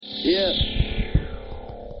Yeah.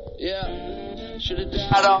 Should've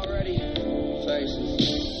died already. Faces.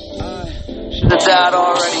 Should've died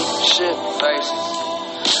already. Shit. Faces.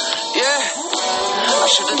 Yeah. I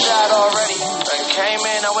should've died already. I came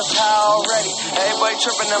in, I was high already. Everybody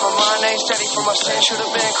tripping, and my mind ain't steady. For my sin,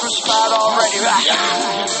 should've been crucified already.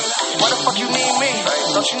 Why the fuck you need me?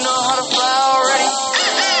 Don't you know how to fly already?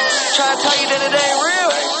 Try to tell you that it ain't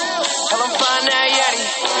real. Tell them find that Yeti.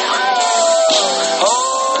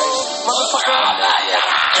 Oh, motherfucker. And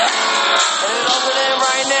it all to them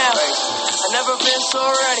right now. I never been so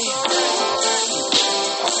ready.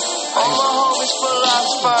 All my homies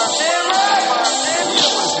philosophers.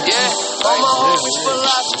 Yeah, all my homies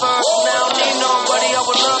philosophers. Now I don't need nobody, I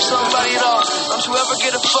would love somebody though. Don't you ever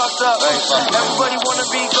get it fucked up. Everybody wanna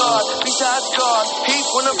be God, besides God. He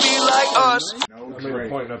wanna be like us. I made a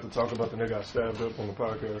point not to talk about the nigga I stabbed up on the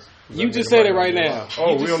podcast. You just said it right now.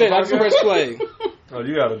 Oh, you just said I press play. Oh,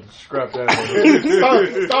 you gotta scrap that.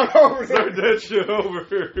 Start over. Start that shit over.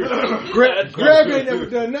 Grab ain't never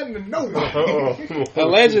done nothing to nobody.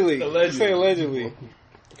 Allegedly. Say allegedly.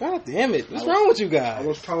 God damn it. What's wrong with you I guys?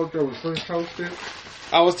 was told there was French toast sticks.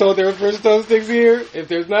 I was told there were French toast sticks here. If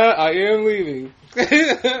there's not, I am leaving.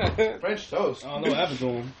 French toast. I don't know what happened to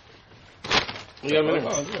him.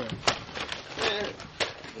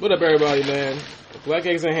 What up, everybody, man? Black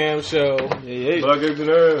Eggs and Ham show. Black Eggs and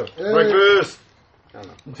Ham. Breakfast.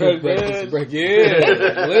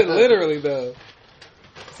 Literally though.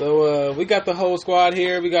 So we got the whole squad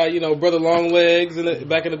here. We got Brother Long Legs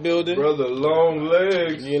back in the building. Brother Long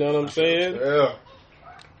Legs. You know what I'm saying? Yeah.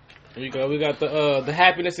 We got the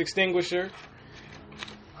happiness extinguisher.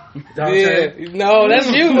 Yeah. No,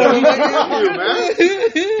 that's you, man. I'm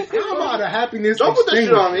out of happiness. Don't put that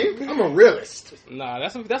shit on me. I'm a realist. Nah,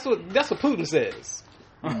 that's what Putin says.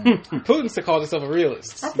 Putin calls himself a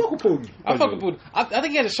realist. I fuck with Putin. I fuck with Putin. I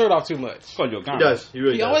think he has his shirt off too much. He does. He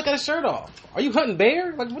really He does. always got his shirt off. Are you hunting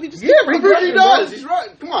bear? Like, what do you just? Yeah, but He really does. He's right.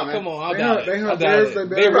 Come on, man. Come on, I They doubt hunt- it. they hunt I doubt bears, it. they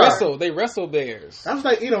They bear wrestle. They wrestle bears. That's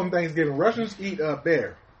what they eat on Thanksgiving. Russians eat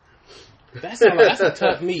bear. That's a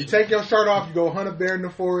tough You meat. take your shirt off, you go hunt a bear in the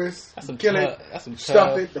forest, That's some kill tough. it, That's some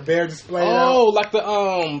stuff tough. it, the bear display it Oh, out. like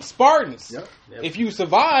the Spartans. Yep. If you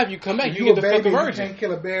survive, you come back. If You you get a the fucking baby, you virgin. can't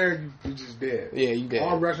kill a bear, you just dead. Yeah, you dead.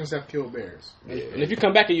 All Russians have killed bears. Yeah. And if you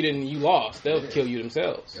come back and you lost, they'll kill you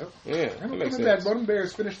themselves. Yep. Yeah, I'm that makes coming back, sense. but them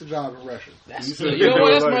bears finished the job in Russia. You know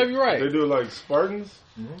what? That's might be right. They do it like Spartans.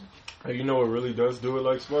 Mm-hmm. Hey, you know what really does do it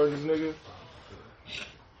like Spartans, nigga?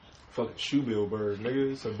 Fucking shoebill bird,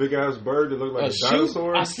 nigga. It's a big ass bird that look like a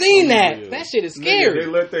dinosaur. I seen that. Yeah. That shit is Nigga, scary. they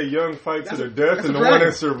let their young fight to the death, that's and a the one dragon.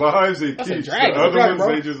 that survives, they That's a keeps. The dragon. other Dragon, ones,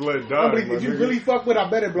 bro. they just let I die. believe if you really fuck with, I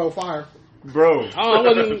bet it blow fire. Bro. Oh, I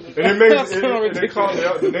wasn't. And it makes That's so and they call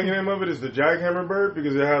ridiculous. the name of it is the jackhammer bird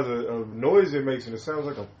because it has a noise it makes and it sounds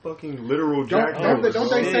like a fucking literal jackhammer. Don't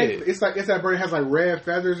they say it's that bird has like red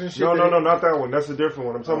feathers and shit? No, not that one. That's a different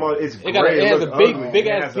one. I'm talking about it's It gray. has It a looks big ugly. It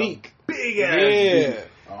ass has a beak. big ass Yeah. beak.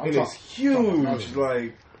 And it's huge,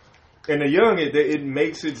 like, and the young, it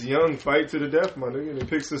makes its young fight to the death, my nigga, and it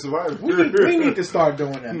picks the survivor. We need to start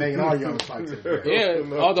doing that, making our young fight to the death.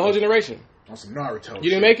 Yeah, all the whole generation. On some Naruto. You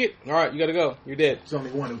didn't make it? All right, you gotta go. You're dead. There's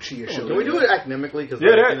only one Uchiha show. Can we do it academically? Because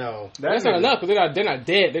That's not enough because they're not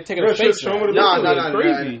dead. They're taking a face. No.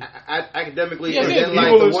 Crazy. Academically, Yeah, and yeah, then like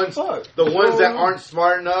evil the as ones, fuck. the ones that aren't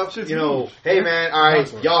smart enough, hey man, all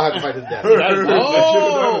right, y'all have to fight to the death.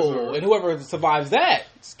 Oh, and whoever survives that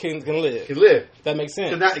can live. Can live. That makes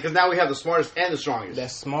sense. Because now we have the smartest and the strongest.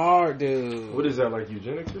 That's smart, dude. What is that, like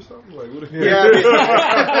eugenics or something? Like, what? Yeah.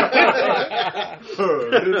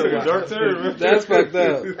 It took a dark turn, man. That's fucked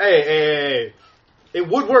up. Hey. It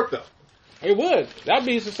would work though. It would. That'd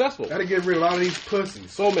be successful. That'd get rid of a lot of these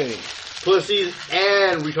pussies. So many. Pussies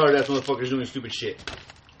and retarded ass motherfuckers doing stupid shit.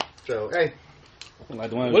 So, hey. Well,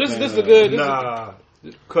 this is a good... Nah.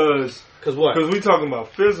 Cause what? Because we talking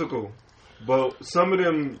about physical. But some of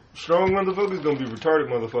them strong motherfuckers gonna be retarded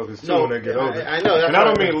motherfuckers too when they get older. I know. And I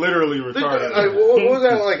don't mean literally retarded. What was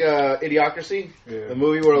that, like, Idiocracy? Yeah. The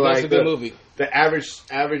movie where, That's like, a good movie. The average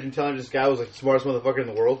intelligence guy was, like, the smartest motherfucker in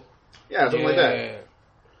the world? Yeah, something like that.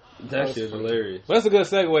 That shit's hilarious. Well, that's a good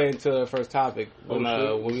segue into the first topic when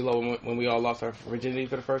we all lost our virginity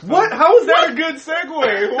for the first time. What? How is that a good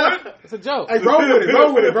segue? What? It's a joke. Hey,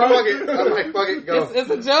 roll with it, bro. Fuck it. I'm like, fuck it, go.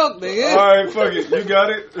 It's a joke, nigga. All right, fuck it. You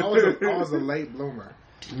got it. I was a late bloomer.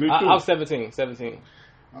 Me too. I was 17.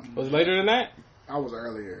 Was it later than that? I was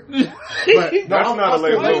earlier. But that's not a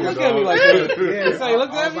late Why you bloomer. look at me dog. like that? Yeah, So you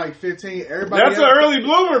looked I at was me? like 15. Everybody That's an else, early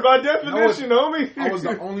bloomer by definition, homie. I was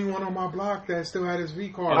the only one on my block that still had his V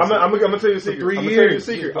card. I'm gonna tell you a secret. 3 I'm gonna tell you a years.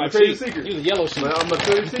 secret. I'm Like gonna tell you a cheat. secret. You was a yellow sheet. I'm gonna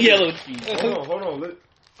tell you a secret. Yellow sheet. Hold on.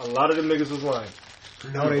 A lot of them niggas was lying.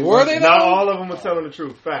 No, they Were they? Not all of them were telling the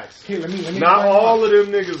truth. Facts. Here, let me Not explain all why. of them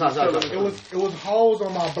niggas was telling the truth. It was hoes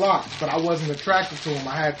on my block, but I wasn't attracted to them.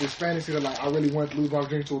 I had this fantasy that like I really wanted to lose my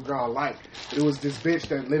virginity to a girl I liked. But it was this bitch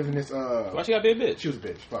that lived in this Why she gotta be a bitch? She was a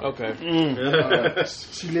bitch. Fuck. Okay.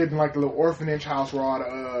 She lived in like the little orphanage house where all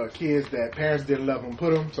the kids that parents didn't love them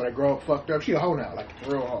put them, so they grow up fucked up. She a hoe now, like a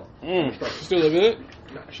real hoe. She still look good?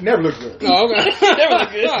 No, she never looked good. Oh, okay. Never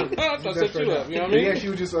look good. I She thought just set you straight up. You know what I mean? Yeah, she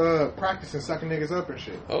was just practicing sucking niggas up and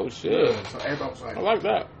shit. Oh shit. So everybody was like, I like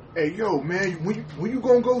that. "Hey, yo, man, when you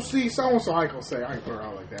gonna go see so and so?" I ain't gonna say, I ain't put her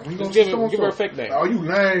out like that. When you Just gonna give see her a so-and-so? fake name. Oh, you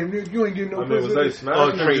lame, nigga. You ain't getting no I mean, was they pussy.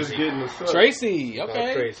 smashing or Tracy. just getting the suck? Tracy.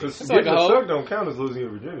 Okay. Tracy. Because That's like getting a the hoe. suck don't count as losing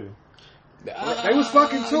your virginity. They was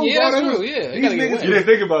fucking too, Yeah, bro. that's They true. was- Yeah, you these gotta get niggas- wet. You didn't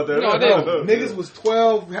think about that. No, I didn't. Niggas was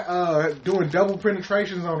 12 doing double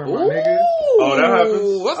penetrations on her, my nigga. Oh, that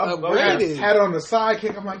happens? That's I'm- upgraded. Had on the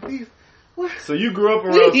sidekick. I'm like, these. What? So you grew up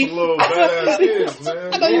around some little badass kids, I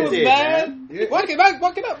man. thought you was Yeah, bad. Yeah.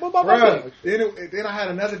 Walk it up. What about Bruh, then I had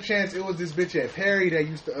another chance. It was this bitch at Perry that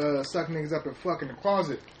used to suck niggas up and fuck in the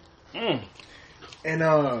closet. And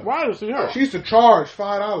Why was she hurt? she used to charge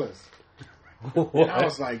 $5. And I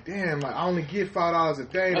was like, damn, like I only get $5 a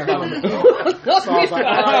day. So I was like,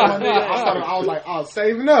 all right, my nigga. I was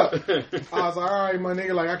saving up. I was like, all right, my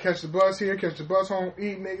nigga, like I catch the bus here, catch the bus home,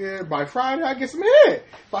 eat, nigga. By Friday, I get some head.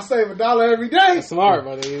 If I save $1 every day, Smart,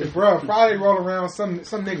 my nigga. bro. Friday roll around, some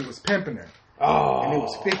nigga was pimping her, Oh, and it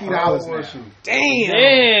was $50 How old now. was she?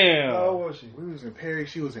 damn. How old was she? We was in Perry.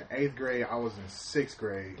 She was in 8th grade. I was in 6th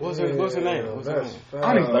grade. What's her name? What's her That's name? fine.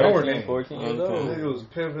 I don't even know her 13, name. 14 years That old. nigga was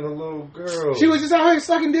pimping a little girl. She was just out here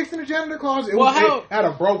sucking dicks in the janitor closet. It Well, was, how- it had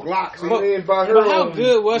a broke lock. So I mean, by her But how own,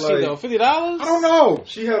 good was she like, though? $50? I don't know.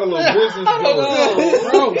 She had a little business I don't going.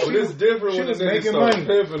 know. Bro, But it's different she when a was nigga making start money.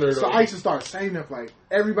 pimping her. So though. I used to start saving up. Like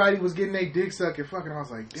everybody was getting their dick sucked and fucking. I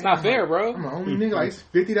was like, damn, It's not fair, like, bro. I'm the only nigga. Like it's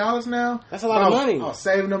 $50 now. That's a lot of I money. was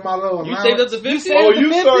saving up my little You allowance. saved up to 50? Oh, you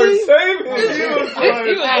 50? started saving. He was nervous. I thought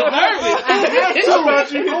you hit I the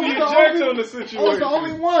was the eject only- on the I was situation. the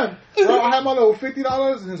only one. Bro, I had my little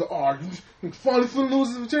 $50 and he was like, oh, you finally finna lose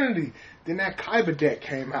his virginity. Then that Kyber deck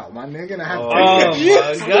came out, my nigga, and I had to Oh,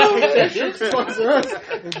 take my God. that sponsor us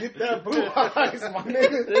and get that blue eyes, my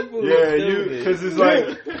nigga. Yeah, because it's like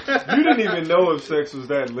you didn't even know if sex was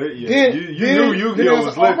that lit yet. Then, you then, knew then Yu-Gi-Oh I was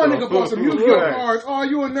was like, lit. oh, my though. nigga bought some Yu-Gi-Oh Right. cards. Oh,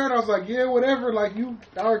 you a nerd? I was like, yeah, whatever. Like, you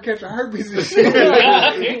out here catching herpes and shit.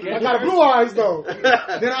 I got blue eyes, though.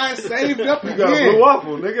 Then I saved up You got again. blue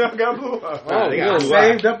waffle, nigga. I got blue eyes. Oh, they yeah. got I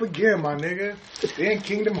saved up again, my nigga. Then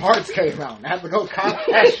Kingdom Hearts came out. And I had to go cop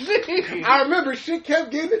that shit. I remember shit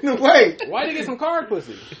kept getting in the way. Why did you get some card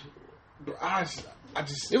pussy? I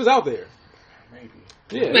just It was out there. maybe.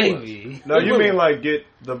 Yeah, it was. Maybe. No, you mean like get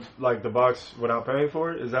the box without paying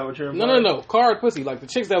for it? Is that what you're No, implying? no. Card pussy. Like the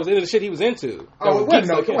chicks that was into the shit he was into. Oh, it wasn't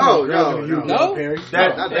no. Okay. Oh, no. No?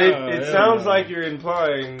 That not it yeah, sounds yeah. like you're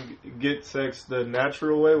implying get sex the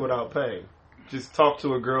natural way without paying. Just talk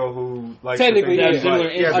to a girl who likes Technically, to think yeah. similar.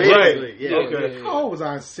 Yeah, Right. basically. Yeah. Okay. How old was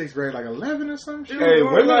I in 6th grade? Like 11 or some shit? Hey,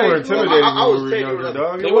 women were intimidating I when was we were taking younger, it-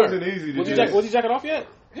 dog. They It were. wasn't easy to Was do. you jacking off yet?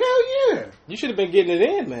 Hell yeah. You should have been getting it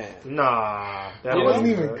in, man. Nah, that I wasn't wasn't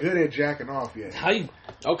even good. good at jacking off yet. How you?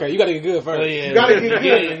 Okay, you gotta get good first. Oh, yeah. You gotta get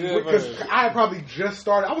Yeah, good because I had probably just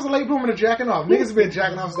started. I was a late bloomer to jacking off. Niggas have been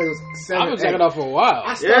jacking off since they was 7. I've been jacking off for a while.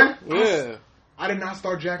 I started, Yeah. I did not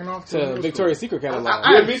start jacking off till middle To school. Victoria's Secret catalog.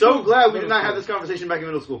 I am me so too. glad we did not have this conversation back in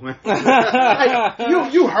middle school, man.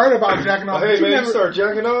 You heard about jacking off? Hey but you man, never, you start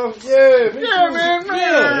jacking off? Yeah, me yeah, too. man.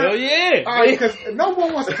 Hell yeah. All right, because no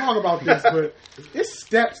one wants to talk about this, but it's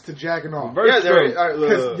steps to jacking off. Yeah, there is. All right,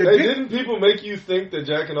 Because Hey, didn't people make you think that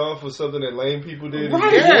jacking off was something that lame people did?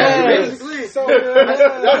 Right. yeah, Yes. basically. So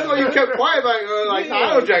That's why you kept quiet about it. Like, I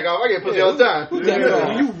don't jack off. I get pussy all the time.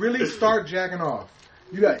 when you really start jacking off,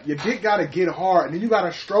 your dick gotta get hard, and then you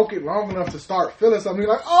gotta stroke it long enough to start feeling something.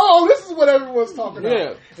 You're like, oh, this is what everyone's talking about.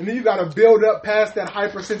 Yeah. And then you gotta build up past that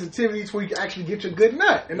hypersensitivity to where you can actually get your good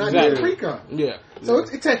nut and not get a Exactly. pre-cum. Yeah. So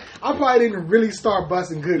I probably didn't really start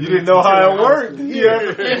busting good. You didn't know how it worked. You Yeah. had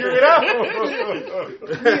to figure it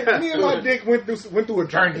out. me and my dick went through a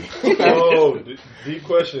journey. Oh, deep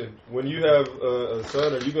question. When you have a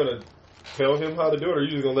son, are you gonna tell him how to do it, or are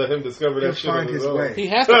you just gonna let him discover He'll that shit find on his his own? way. He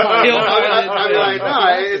has to find He'll it. I'm like,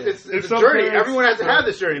 nah, it's a some journey. parents- Everyone has to have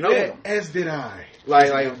this journey. No Yeah, one. as did I. Like,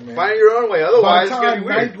 man. find your own way. By Otherwise, the it's gonna time be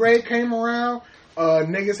 9th weird. grade came around,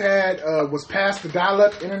 niggas was past the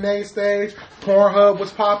dial-up internet stage. Pornhub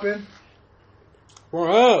was popping. We're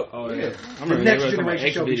up. Oh yeah. I The remember next they were talking about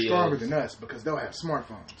generation shall be X stronger videos. than us because they'll have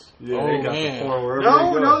smartphones. Yeah, Oh, they got man. the porn wherever No,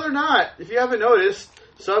 they go. no, they're not. If you haven't noticed,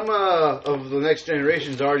 some of the next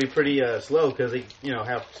generation's already pretty slow because they,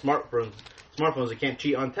 have smartphones that can't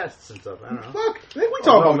cheat on tests and stuff. I don't know. Fuck, we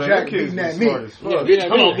talking about Jack kids beating be that smart meat. as fuck. Yeah, beat that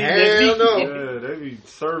Come on, meat. hell no. Yeah, they be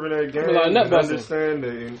serving that game. A lot of nut and busting. understand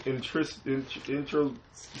the intro.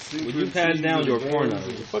 Would you pass down your porno? What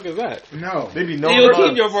the fuck is that? No. They be You'll knowing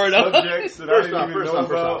keep your porno. subjects that I First didn't off, even first know off,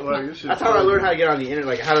 first about. off. Like, this shit That's how I learned how to get on the internet,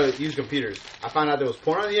 like how to use computers. I found out there was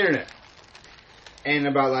porn on the internet. And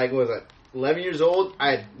about 11 years old,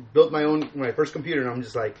 I had built my first computer, and I'm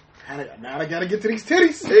just like, Now I gotta get to these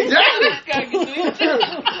titties. exactly.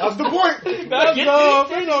 That's the point.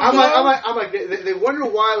 I'm like, they wonder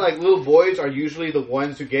why little boys are usually the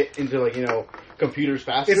ones who get into computers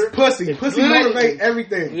faster. It's pussy. Pussy literally- motivate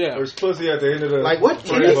everything. Yeah. There's pussy at the end of the What?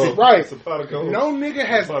 rainbow. Right. It's a pot of gold. No nigga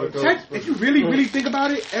has. Pot of gold. If you really think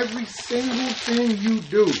about it, every single thing you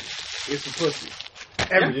do is for pussy.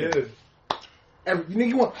 Everything. Yeah. What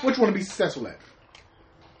you want to be successful at?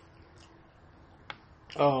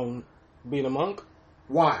 Being a monk.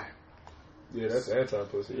 Why? Yeah, that's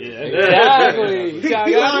anti-pussy. Yeah. Exactly. He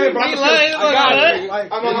lying, but I got you.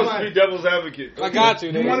 Like, I'm gonna be devil's advocate. I got you.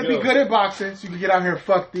 you nigga. want to be good at boxing, so you can get out here and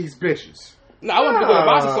fuck these bitches. No, I want to be good at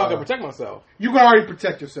boxing so I can protect myself. You can already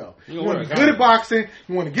protect yourself. You You know want what, to be I good got at boxing.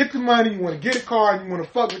 You want to get the money. You want to get a car. And you want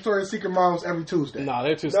to fuck Victoria's Secret models every Tuesday. Nah,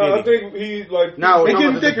 they're too No, skinny. I think he Now They we're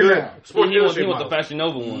getting talking thicker about now. the Sport He was industry with the models. Fashion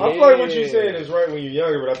Nova one. I feel like what Yeah. you're saying is right when you're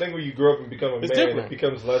younger, but I think when you grow up and become a It's man, different. it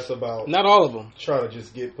becomes less about Not all of them. trying to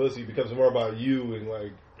just get pussy. It becomes more about you and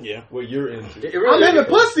Yeah. what you're into. It really, I'm in the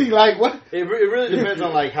pussy. Like what? It really depends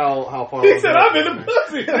on how far. He said, "I'm in the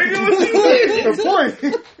pussy." Nigga, what you The point.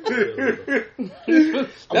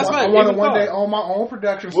 That's I right. want to Even one day thought. own my own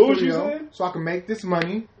production What was you studio saying? so I can make this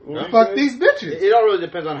money What and you fuck saying? these bitches. It all really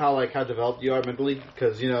depends on how developed you are mentally,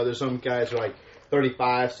 because there's some guys who are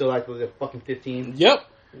 35 still they're fucking 15. Yep.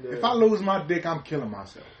 If I lose my dick, I'm killing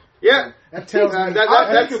myself. Yeah. That tells me. think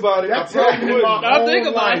about it. I That tells probably me wouldn't. my I'll own think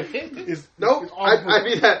about life it. is Nope. is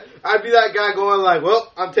I'd be that guy going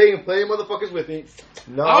well, I'm taking plenty of motherfuckers with me.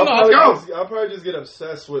 No, I don't know, I'll probably just get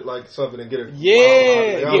obsessed with something and get it.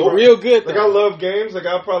 Yeah. Get real good. Like though. I love games.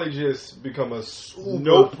 I'll probably just become a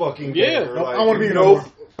super fucking Yeah. gamer. Nope, Like, I want to be Nope.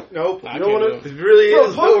 Nope. I You don't can't want do to. It really Bro,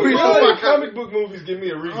 is no reason why comic book movies give me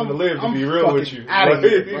a reason to live. To I'm be real with fucking you, out of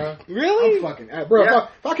Like, here, bro. Really? I'm fucking out. Bro, Yeah.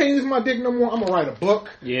 if I can't use my dick no more, I'm gonna write a book.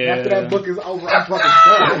 Yeah. After that book is over, I'm fucking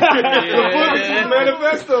done. The book is his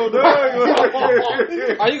manifesto,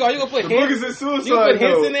 dog. Are you gonna put The book hints? is his suicide You put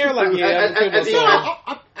hints note. in there? Like, yeah, At the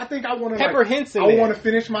I'm end- I think I want to Pepper hints in I there. want to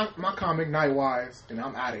finish my comic Nightwise, and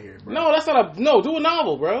I'm out of here, bro. No, that's not a do a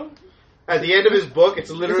novel, bro. At the end of his book, it's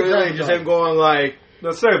literally graphic just novel. him going No,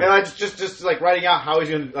 save and it. just writing out how he's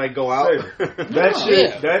gonna go out. That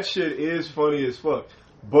Yeah. shit is funny as fuck.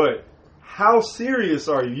 But how serious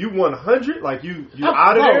are you? You 100? Like you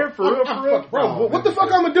out of there for real? Bro, what the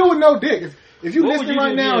fuck I'm gonna do with no dick? If you What would listening you right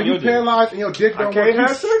do now, with you your dick? paralyzed and your dick I don't can't work, you have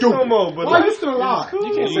sex stupid. no more. But Why like, you still alive? it's cool.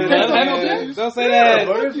 You can't say Can't that. say no bitches. Don't say Yeah, that.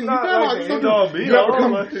 but it's You not paralyzed, like you end don't all do- be you ever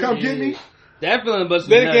all. come get me? That feeling must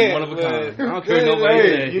Then be again, one of a kind. I don't Hey, care nobody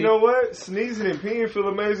hey, says. you know what? Sneezing and peeing feel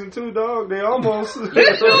amazing too, dog. They almost. Not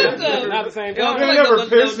at the same Yeah, time. They like never the-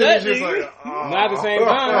 pissed the- and it's the- just like, oh. Not at the same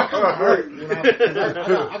time. Hurt, you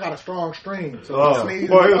know, I got a strong stream, so Oh, I sneeze.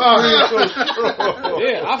 boy, Oh, it's so strong.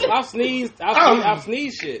 Yeah, I've sneezed. I've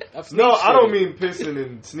sneezed shit. I've sneezed No, I shit. don't mean pissing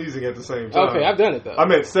and sneezing at the same time. Okay, I've done it though. I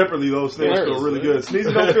meant separately. Those things It feel hurts. really good.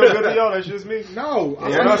 Sneezing don't feel good to y'all. That's just me. no, Yeah,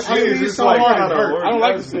 when I sneeze, it's so like hard kinda it hurt. hurt. I don't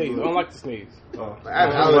like to sneeze. I don't like to sneeze. Oh, I have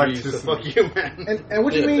I don't like allergies, to so sneeze. fuck you, man. And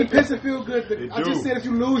what you mean piss and feel good? It I just do. said if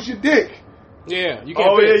you lose your dick. Yeah, you can't.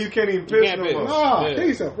 Oh piss. yeah, you can't even piss can't no piss. more. Nah, Yeah. kill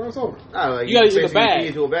yourself, bro. It's over. You gotta use the basically bag. pee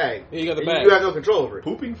into a bag. Yeah, you got the And bag. You have no control over it.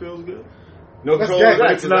 Pooping feels good. No That's control gay. over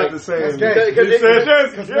that. It's not the same. That's gay. Because You said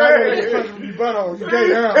that's Because now you're gay. touching your butthole. You gay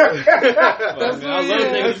now. That's I love that's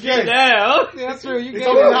niggas gay. get down. Yeah, that's true. You It's get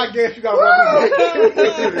only not gay if you got I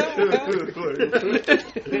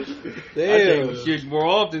take shit more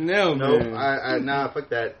often now, Nope. man. Nah, fuck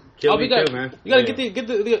that. Kill Oh, me we got. too, man. You gotta get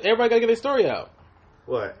the. Everybody gotta get their story out.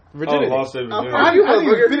 What? Virginity. Oh, lost their Oh, virginity. fuck you, I didn't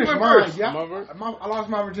motherfucker. even finish You went mine. first. Yeah, Mother- I lost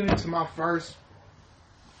my virginity to my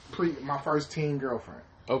first teen girlfriend.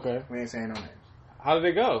 Okay. We ain't saying no names. How did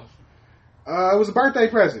it go? It was a birthday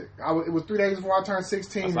present. It was 3 days before I turned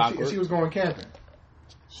 16, That's and awkward. she was going camping.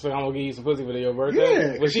 She's like, I'm gonna give you some pussy for your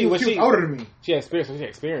birthday. Yeah, Was she was older than me. She had experience. She had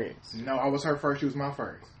experience. No, I was her first. She was my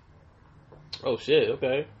first. Oh shit.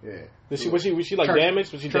 Okay. Yeah. Was she like Church-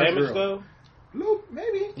 damaged? Was she church damaged girl. though? Look,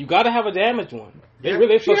 maybe. You gotta have a damaged one. They Yeah,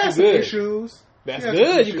 really she fuck had you some good. issues. That's She had good.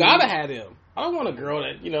 some You issues. gotta have them. I don't want a girl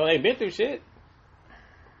that ain't been through shit.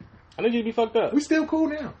 I need you to be fucked up. We still cool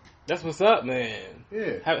now. That's what's up, man.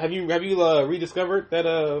 Yeah. Have you rediscovered that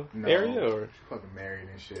No. area or? Fucking married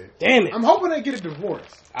and shit. Damn it! I'm hoping they get a divorce.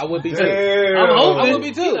 I would be too. Damn. I'm hoping. I would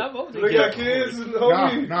be too. They got kids and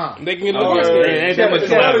homies. Nah. They can get a Oh, divorce. yeah. Ain't that much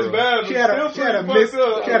It's not as collateral. bad, She but had still a pretty fucked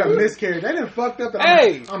up. she had a miscarriage. They done fucked up. And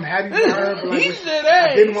Hey. I'm happy for her. But like, He said, I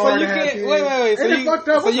 "Hey." didn't So want her you to have can't. kids. Wait. So They done you fucked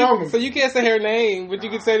up. What's wrong with so me? you can't say her name, but you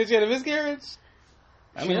can say that she had a miscarriage.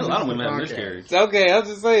 I mean, a lot of women have miscarriage. It's okay. I'm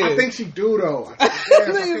just saying. I think she do though.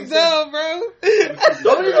 Nigga's dumb, bro.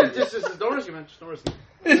 Don't even just don't risk it, man. Just don't risk it.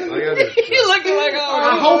 All you gotta do. You looking like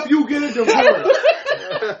I hope you get a divorce.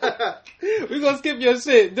 we gonna skip your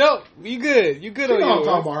shit. Don't. You good? You good You on know I'm yours?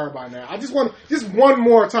 talking about her by now. I just want just one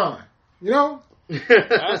more time. You know,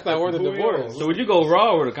 That's not worth a divorce. So would you go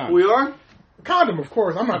raw or the condom? We are? condom, of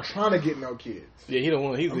course. I'm not trying to get no kids. Yeah, he don't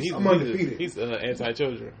want. I'm undefeated. He's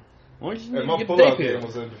anti-children. Why don't you Hey, my get the pull-out daycare? game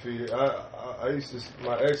was undefeated. I used to,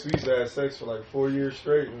 my ex, we used to have sex for like 4 years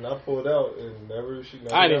straight, and I pulled out, and she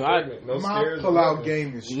never I didn't- got pregnant. No My scares. pull-out nothing.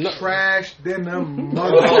 game is No. trash than a Well,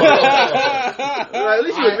 motherfucker. at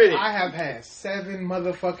least you admit it. I have had 7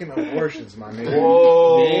 motherfucking abortions, my nigga.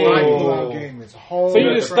 Whoa. My pull-out game is whole. So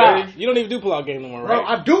you just Trash. stop. You don't even do pull-out game no more, Bro,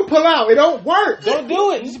 right? I do pull out. It don't work. Don't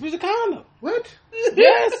do it. Just use a condom. What?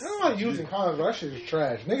 Yes. I'm not using condoms. That shit is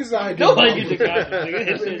trash. Niggas out here Nobody doing uses condoms. Nigga.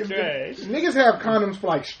 That shit trash. Niggas have condoms for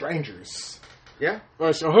like strangers. Yeah?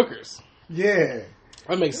 Or hookers. Yeah.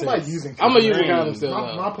 That makes Nobody sense. using I'm gonna use a condoms. condom still.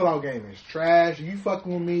 My though. pull-out game is trash. You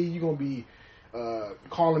fucking with me, you gonna be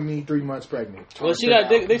calling me 3 months pregnant. Well, she Trying got.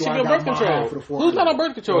 to They figure should out, be on do I birth got my control. high for the Who's not on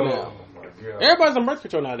birth control Oh, now? my God. Everybody's on birth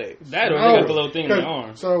control nowadays. That or Oh, they got the little thing in their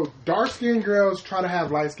arm. So dark-skinned girls try to have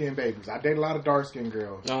light-skinned babies. I date a lot of dark-skinned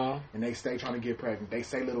girls, and they stay trying to get pregnant. They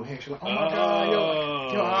say little hints like, "Oh my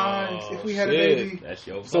God, your eyes! If we had a shit. baby." That's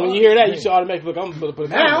your So when you hear that, you should automatically look. I'm gonna put a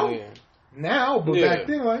Now? condom in. Now, but Yeah. back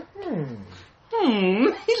then, like,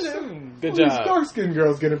 Good these job. dark-skinned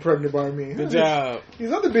girls getting pregnant by me. Good job.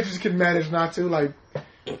 These other bitches can manage not to. Like,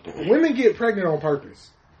 women get pregnant on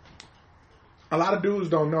purpose. A lot of dudes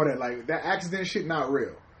don't know that. Like, that accident shit not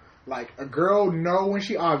real. Like, a girl know when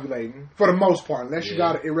she ovulating, for the most part, unless you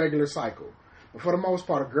got an irregular cycle. But for the most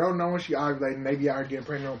part, a girl know when she ovulating, they be out here getting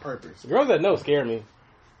pregnant on purpose. Girls that know scare me.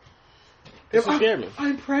 If It scare me.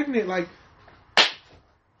 I'm pregnant, like,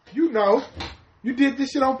 you know, you did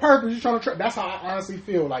this shit on purpose. You're trying to that's how I honestly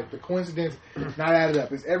feel. Like, the coincidence not added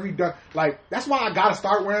up. It's every like, that's why I gotta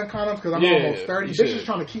start wearing condoms, because I'm Yeah, almost 30. you Bitches should.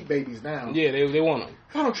 trying to keep babies now. Yeah, they want them.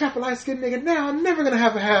 If I don't trap a light skinned nigga now, I'm never gonna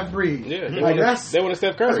have a half breed. Yeah, like they want a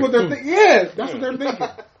Steph Curry. that's what they're thinking. Yeah, that's what they're thinking.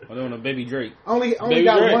 I don't know, baby Drake. Only Baby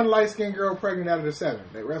got Drake. one light skinned girl pregnant out of the 7.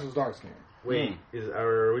 The rest was dark skinned. Wait,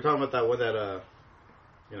 are we talking about that one that,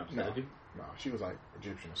 No. statue? No, she was like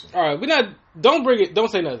Egyptian or something. All right, we not. Don't bring it. Don't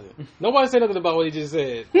say nothing. Nobody say nothing about what he just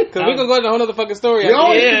said, because we gonna go into a whole other fucking story. They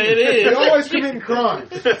always, Yeah, it is. They always committing crimes.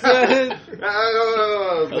 Crime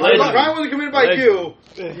wasn't committed by you.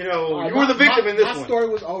 You know, you were the victim in this my one. My story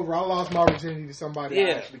was over. I lost my virginity to somebody I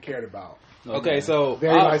Yeah. actually cared about. Okay, so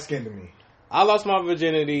Very light skinned to me. I lost my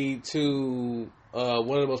virginity to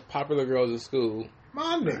one of the most popular girls in school.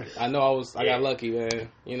 My nigga. I know I got lucky, man.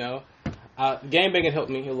 You know, game banging helped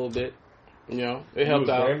me a little bit. You know, it helped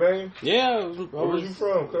out. Gangbang? Yeah, Where was you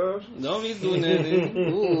from, cuz? No, he's doing that.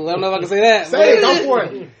 Ooh, I don't know if I can say that. Say it, go for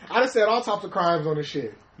it. I done said all types of crimes on this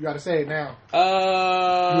shit. You gotta say it now. You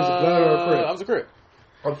was a blood or a crip? I was a crip.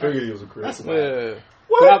 I figured he was a Chris. That's Yeah.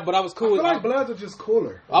 What? But I was I cool feel with. like bloods are just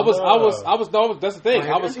cooler. I was. No, that's the thing. Oh,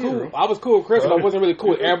 yeah, I was that's cool. true. I was cool with Chris, but I wasn't really cool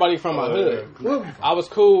with everybody from my hood. What? I was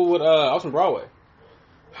cool with. I was from Broadway,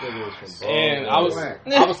 Nigga was from and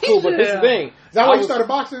Broadway. I was cool. But this is the thing. Is that I why you was- started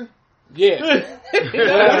boxing? Yeah.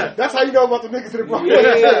 That's how you know about the niggas in the Bronx.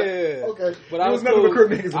 Yeah. Okay. But There I was was nothing cool. but crip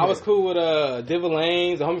niggas in I was there. cool with Diva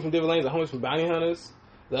Lanes, the homie from Diva Lanes, the homie from Bounty Hunters.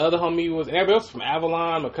 The other homie was, and everybody else from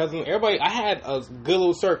Avalon, my cousin. Everybody, I had a good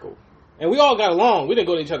little circle, and we all got along. We didn't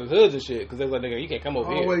go to each other's hoods and shit because they was like, "Nigga, you can't come over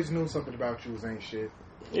I here." always knew something about you was ain't shit.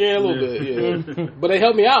 Yeah, a little bit. Yeah, but they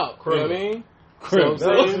helped me out. You know what I mean? So I'm That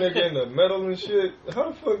was saying- nigga in the metal and shit. How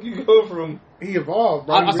the fuck you go from He evolved,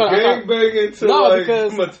 bro. I He was started- gang- gangbanging to No, like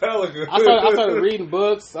because Metallica? I started reading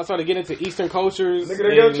books. I started getting into Eastern cultures. Nigga,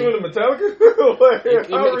 they got and you into Metallica? Like,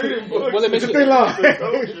 it I'm makes- reading books. well, it makes It's you- a thin line.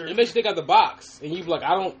 It makes you think out the box, and you be like,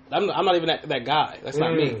 I'm not even that guy. That's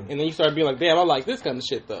not me. And then you start being like, damn, I like this kind of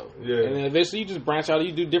shit though. Yeah. And then eventually you just branch out, and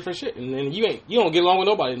you do different shit, and then you don't get along with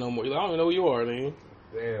nobody no more. You're like, I don't even know who you are, man.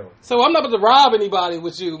 Damn. So I'm not about to rob anybody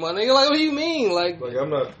with you, my nigga. Like, what do you mean? Like Like, I'm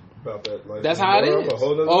not about that. Like, That's how it I'm is. a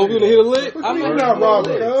whole nother Oh, nigga. we gonna hit a lick? What I'm you mean not you're not hitting no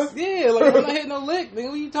robbing, licks. cuz? Yeah, like I'm not hitting no lick, nigga.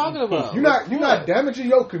 What you talking about? You're not damaging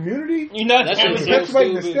your community. You know That that shit was shit. so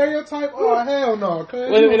Perpetuating the stupid. stereotype. Oh hell no, cuz.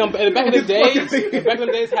 Well, and back in the days, Fucking- back in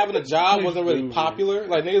the days, having a job wasn't really popular.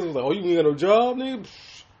 Like niggas was like, "Oh, you ain't got no job, nigga."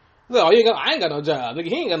 Like, oh, I ain't got no job,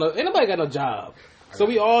 nigga. Ain't nobody got no job. So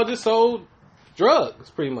we all just sold drugs,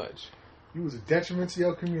 pretty much. You was a detriment to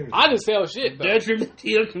your community. I didn't sell shit though. Detriment to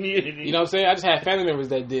your community. You know what I'm saying? I just had family members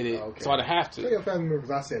that did it, Okay. so I didn't have Tell to. your family members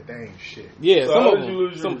I said they ain't shit. Yeah, So some how of did them. you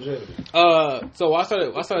lose your Some, virginity? so I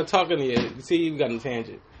started talking to you. You see, we got on a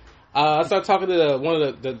tangent. I started talking to one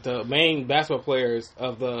of the main basketball players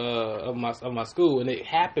of my school, and it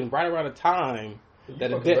happened right around the time You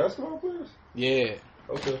that fucking basketball players? yeah,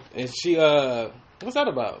 Okay. and she what's that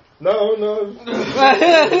about? No.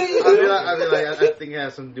 I think it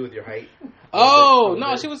has something to do with your height. Oh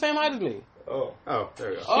no, she was the same height as me. Oh. Oh, there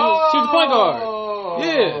we go. She was the point guard.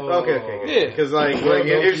 Yeah. Okay. Yeah. Because like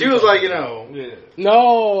if she was like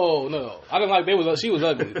No, I didn't like. She was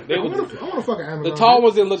ugly. They I was want to fucking Amazon. the tall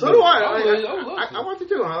ones didn't look so good. do I. I want to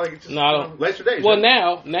do. I like it. Just, No, I don't. Later days. Well,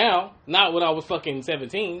 right? now, not when I was fucking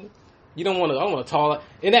 17. You don't want to. I don't want a tall.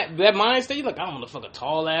 In that mind state, you're like, I don't want to fuck a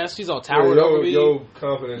tall ass. She's all towered over me. Your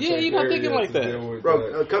confidence. Yeah, ain't you're not there thinking yet like to that. deal with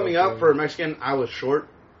Bro, that. coming up for a Mexican, I was short.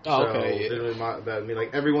 Oh, so okay. it didn't really matter. I mean, like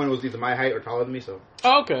everyone was either my height or taller than me. So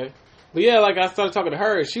Oh, okay. But yeah, like I started talking to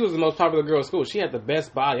her. She was the most popular girl at school. She had the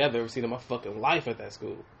best body I've ever seen in my fucking life at that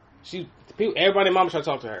school. Everybody in mama tried to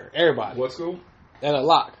talk to her. Everybody. What school? At a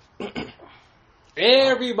lock.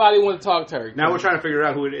 Everybody wanted to talk to her. now we're trying to figure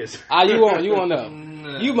out who it is. You won't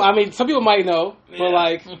know. I mean, some people might know, but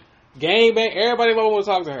like, gangbang, everybody want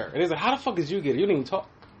to talk to her. And it's like, how the fuck did you get her? You didn't even talk.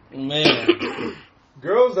 Man.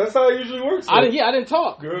 Girls, that's how it usually works. I didn't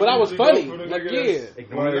talk, Girls but I was usually funny. go for the Like, nigga yeah. that's,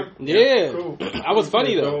 Ignoring them? Yeah. Cool. I was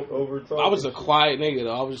funny, Just though. Don't overtalk. I was a quiet nigga,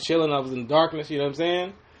 though. I was chilling. I was in darkness, you know what I'm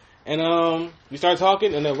saying? And we started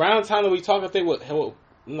talking, and around the time that we talked, I think I'm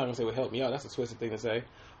not going to say what helped me out. That's a twisted thing to say.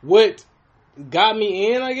 What got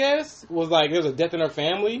me in, I guess, was like there was a death in her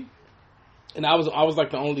family, and I was like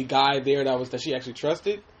the only guy there that she actually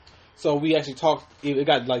trusted. So we actually talked. It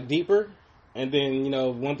got like deeper, and then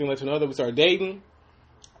one thing led to another. We started dating.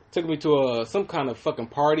 Took me to some kind of fucking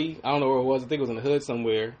party. I don't know where it was. I think it was in the hood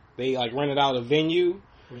somewhere. They like rented out a venue.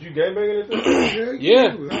 Was you gangbanging at that?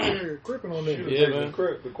 Yeah. You was out here cripping on niggas. Yeah, man.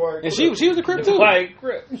 The quiet And she was a crip too. Like,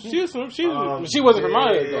 crap. She wasn't from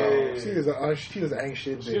my hood though. She was an ain't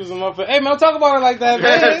shit She was bitch. a motherfucker. Hey man, don't talk about her like that,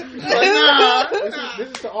 man. This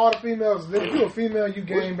is to all the females. If you a female, you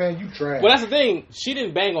gangbang, you trash. Well, that's the thing. She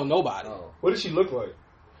didn't bang on nobody. What did she look like?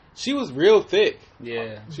 She was real thick.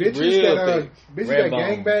 Yeah. Bitches real that thick. bitches Red that bone.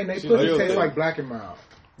 gangbang, they She's pussy real taste thick. like black and mild.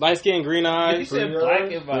 Light skin, green You eyes. said Green black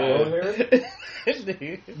eyes, and blonde hair. vibe.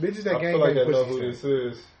 Bitches that I feel like I gangbang know pussy who taste.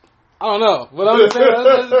 this is. I don't know, but I'm just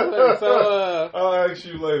saying. So I'll ask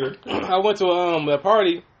you later. I went to a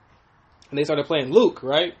party, and they started playing Luke,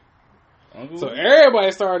 right? So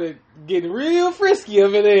everybody started getting real frisky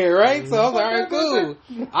over there, right? So I was like, all right,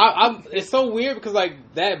 cool. It's so weird because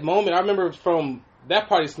like that moment, I remember from that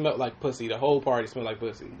party smelled like pussy. The whole party smelled like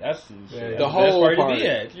pussy. That's The whole party.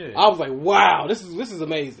 Yeah. I was like, wow, this is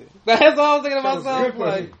amazing. That's all I was thinking about That was myself. good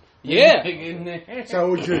Like, pussy. yeah, So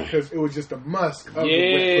it was just because it was just the musk of the wet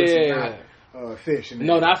yeah. pussy, not fish.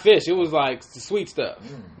 No, not fish. It was like the sweet stuff.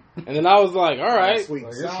 And then I was like, all right. Sweet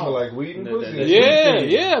Like, and it smell sour. like weed and pussy.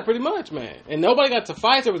 Yeah, pretty much, man. And nobody got to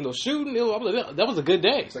fight. There was no shooting. That was a good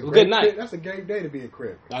day. It's It a was a great good night. day- That's a great day to be a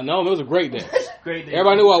crib. I know. It was a great day. Great day.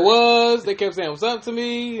 Everybody knew who I was. They kept saying what's up to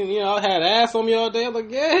me. And, I had ass on me all day. I was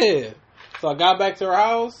like, yeah. So I got back to her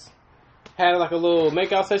house. Had like a little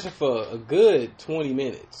makeout session for a good 20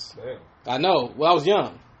 minutes. Damn. I know. Well, I was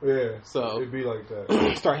young. Yeah. So It'd be like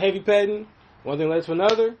that. start heavy petting. One thing led to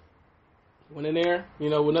another. Went in there,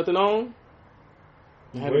 with nothing on.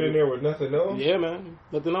 Went in there with nothing on? Yeah, man.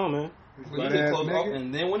 Nothing on, man. Well, you did close off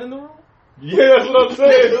and then went in the room? Yeah, that's what I'm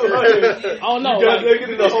saying. Like, Oh no! you got Like, naked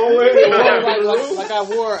in the hallway. like I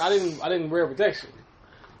wore, I didn't wear protection.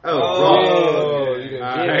 Oh, you didn't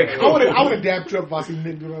Yeah. I would have dapped you up if I seen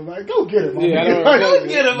Nick doing it. Like, go get it, man. Yeah, I don't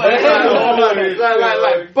Get him,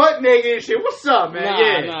 like butt naked and shit. What's up,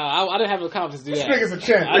 man? Nah, I didn't have the confidence to do This that. nigga's a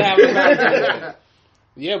champ. I didn't have the confidence to do that.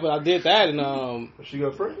 Yeah, but I did that, and She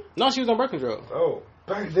got pregnant? no, she was on birth control. Oh.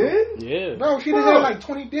 Back then? Yeah. No, she done had like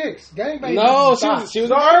 20 dicks. Gangbang. No, she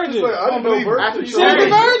was a virgin. I didn't know birth She was a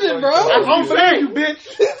virgin, bro. I'm saying, you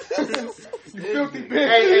bitch. You filthy bitch.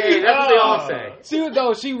 Hey, that's what they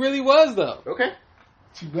all say. She really was though. Okay.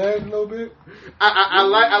 She bled a little bit. I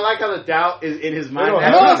like how the doubt is in his mind. No,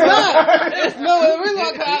 it's not. It's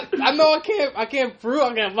I know I can't prove.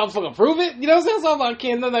 I can't motherfucking prove it. You know what I'm saying? So I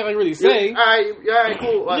can't nothing I can really say. All right,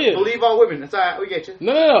 cool. Yeah. Believe all women. That's all right. We get you.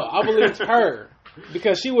 No. I believe her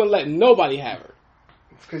because she wouldn't let nobody have her.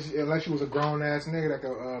 Because unless she was a grown ass nigga that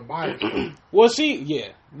could buy her. Well, but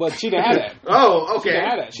she didn't have that. Oh, okay. She didn't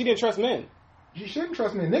have that. She didn't trust men. You shouldn't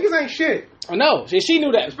trust me. Niggas ain't shit. I know. She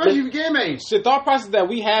knew that. Especially if you're game. The thought process that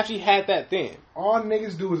we have, she had that then. All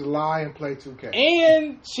niggas do is lie and play 2K.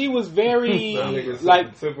 And she was very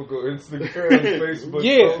like typical Instagram, Facebook.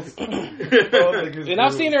 Yes. Posts. And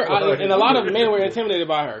I've seen her, and a lot of men were intimidated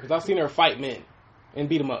by her because I've seen her fight men and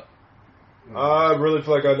beat them up. I really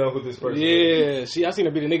feel like I know who this person is. Yeah, I've seen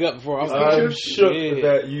her beat a nigga up before. I'm shook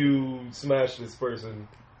that you smashed this person.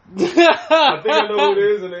 I think I know who it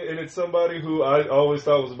is, and it's somebody who I always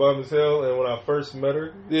thought was bomb as hell. And when I first met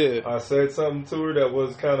her, I said something to her that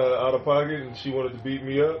was kind of out of pocket, and she wanted to beat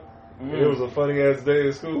me up. It was a funny ass day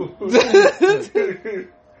at school. Does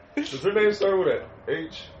her name start with an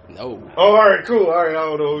H? No. Oh, all right, cool. All right, I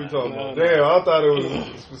don't know who you're talking about. Damn, I thought it was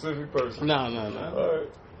a specific person. No. All right.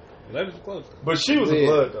 That is close. But she was in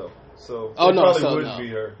blood though, so it probably wouldn't be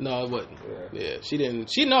her. No, it wouldn't. Yeah, she didn't.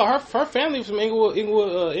 Her family was from Inglewood.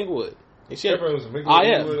 And she her family was from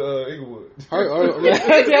Inglewood. That's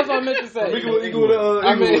what I meant to say. Inglewood.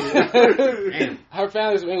 Her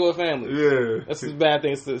family's from Inglewood family. Yeah, that's a bad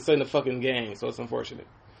thing to say in the fucking gang. So it's unfortunate.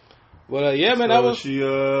 But man, so that was she.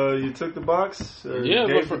 You took the box, or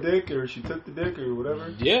gave the dick, or she took the dick, or whatever.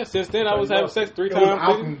 Yeah, since then I was having sex 3 times. It was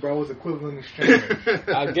alchemy, bro. It was equivalent exchange.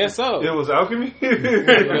 I guess so. It was alchemy.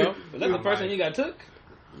 Was that the person you got took?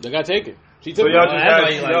 I got taken. She took. So y'all had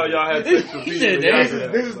sex with people.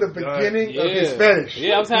 This is the beginning of his fetish.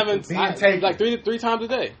 Yeah, I was having like three times a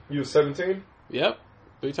day. You was 17. Yep,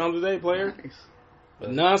 3 times a day, player. But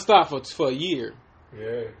nonstop for a year.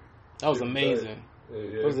 Yeah, that was amazing.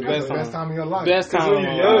 It was the best time of your life. Best time. When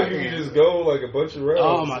you're young, you can just go like a bunch of rounds.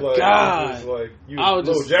 Oh my god! Just, like you I was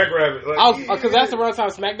little jackrabbit. Because that's the one time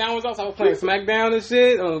SmackDown was on. So I was playing SmackDown and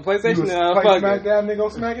shit on the PlayStation. Play SmackDown, then go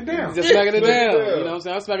smack it down. Just smacking it down. You know what I'm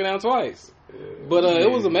saying? I was smacking it down twice. But it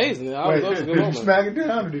was amazing. That was a good did moment. you smack it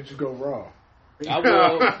down or did you go raw? I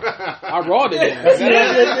rawed it down. That's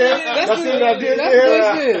what I did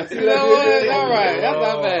there. That's you know what? All right. That's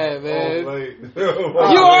not bad, man.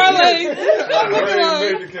 You are late. I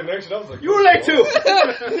already made the connection. I was like, you were late too. A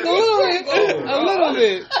little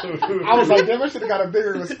bit. I was like, damn, I should have got a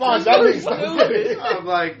bigger response. That makes sense. I'm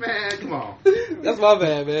like, man, come on. That's my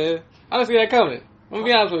bad, man. I didn't see that coming. I'm gonna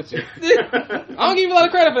be honest with you. I don't give you a lot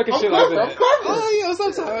of credit for shit like that. Oh,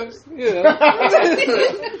 sometimes. Yeah.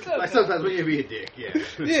 Like sometimes when you be a dick, yeah.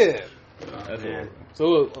 Yeah.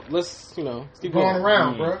 So let's keep going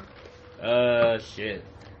around, bro. Shit.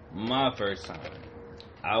 My first time,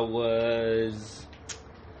 I was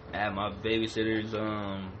at my babysitter's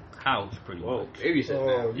house, pretty much.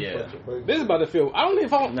 Babysitter. Yeah. This is about to feel. I don't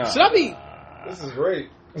even know. Should I be? This is great.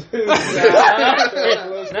 No.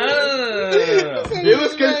 It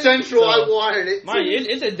was consensual. I wanted it.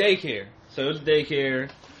 It's a daycare. So it's daycare.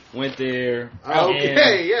 Went there.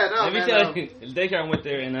 Okay, yeah. No, let me tell you, it's daycare. I went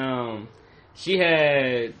there, and she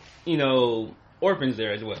had orphans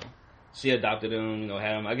there as well. She adopted them.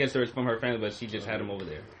 Had them. I guess they were from her family, but she just had them over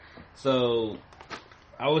there. So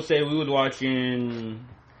I would say we was watching.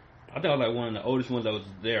 I think I was like one of the oldest ones that was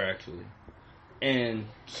there actually. And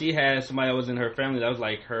she had somebody that was in her family that was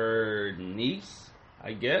like her niece,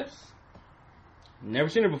 I guess. Never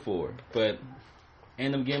seen her before, but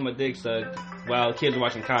ended up getting my dick sucked while kids were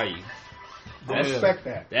watching Caillou. I respect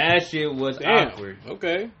that. That shit was awkward.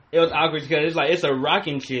 Okay. It was awkward because it's a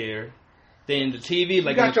rocking chair. Then the TV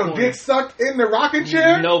like you got your dick sucked in the rocking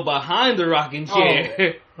chair? No, behind the rocking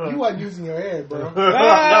chair. You wasn't using your head, bro.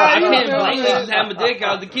 I can't blame just have my dick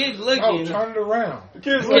out. The kids looking. Oh, turn it around. The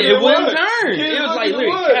kids looking. It wouldn't turn. It was like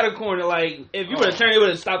literally cat corner. Like if you would have turned, it would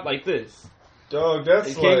have stopped like this. Dog, that's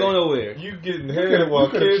it can't go nowhere. You getting head while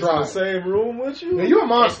kids in the same room with you? Yeah, you a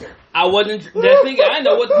monster. I wasn't. That thing. I didn't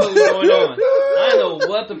know what the fuck was going on. I didn't know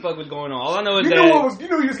what the fuck was going on. All I know is you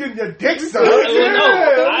knew you was getting your dick sucked. I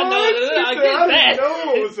get that. know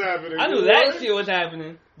what was happening. I knew that shit was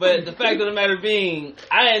happening. But the fact of the matter being,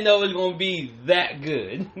 I didn't know it was going to be that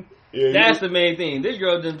good. Yeah, that's the main thing. This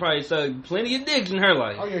girl done probably sucked plenty of dicks in her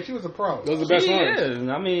life. Oh, yeah, she was a pro. Those are the best ones.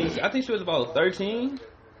 Yeah, I mean, I think she was about 13.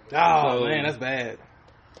 Oh, man, that's bad.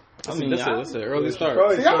 That's an early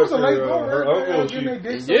start. See, I was a late bloomer. Her uncle,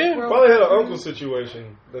 probably had an uncle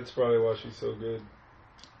situation. That's probably why she's so good.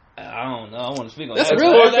 I don't know. I want to speak on That's that.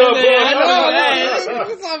 real. I know.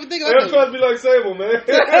 That's what I'm thinking. That's supposed to be like Sable, man.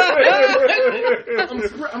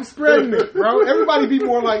 I'm spreading it, bro. Everybody be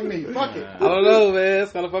more like me. Fuck it. I don't know, man.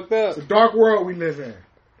 It's kind of fucked up. It's a dark world we live in.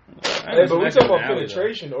 Hey, but we talking about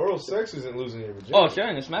penetration. Oral sex isn't losing your virginity. Oh,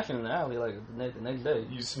 sharing and smashing in the alley like the next day.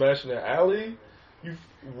 You smashing the alley? You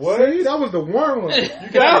what? See, that was the one. You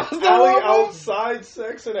got alley outside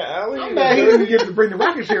sex in the alley? I'm mad he didn't get to bring the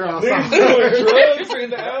rocket share outside. Niggas doing drugs in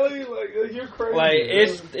the alley? Like, you're crazy. Like,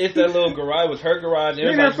 it's that little garage with her garage and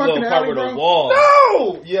everybody's little part with a wall.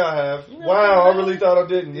 No! Yeah, I have. Wow, I really thought I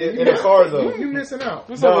didn't. In a car, though. You missing out.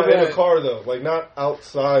 No, in a car, though. Like, not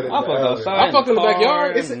outside in the alley. I fucked in the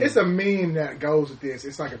backyard. It's a meme that goes with this.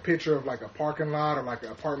 It's like a picture of like a parking lot or like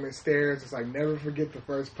an apartment stairs. It's like, never forget the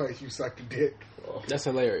first place you sucked a dick. That's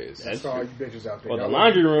hilarious. That's all you bitches out there. Or the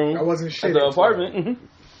laundry room. That wasn't shit. At the apartment. Mm-hmm.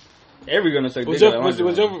 Every gonna say Was dick.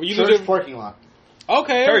 Church parking lot.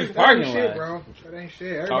 Okay. Church parking lot. Shit, bro. That ain't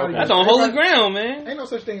shit. Everybody That's on holy ground, man. Ain't no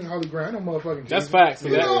such thing as holy ground. No motherfucking. That's Jesus. facts.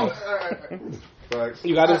 Facts.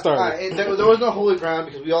 You got to start. There was no holy ground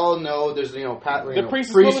because we all know there's The priest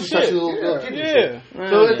is priests full who of touch shit. little Yeah.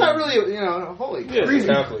 So it's not really holy. Yeah. Priest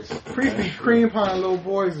be cream pie little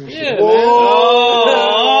boys and shit. Yeah, Whoa!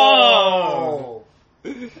 man.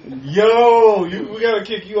 Yo, we gotta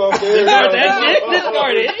kick you off there. That shit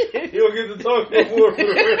started. You don't get to talk no more for the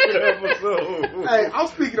rest of the episode. Hey, I'm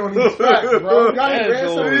speaking on these facts, bro. Y'all ain't read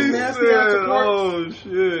some of these nasty ass reports. Oh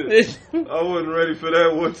shit! I wasn't ready for that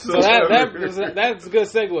So whatsoever. that's a good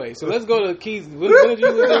segue. So let's go to Keys. When did you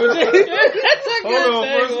lose your virginity? Hold on,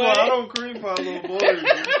 first of all, I don't cream pie little boys.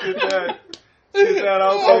 Get that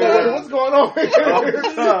out there. What's going on?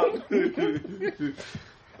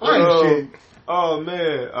 I ain't shit. Oh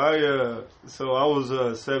man, so I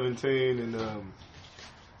was 17 and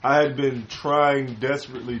I had been trying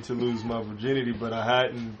desperately to lose my virginity, but I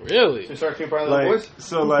hadn't. Really? So start cream pie little boys.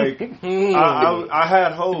 So like, I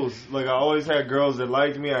had hoes. Like I always had girls that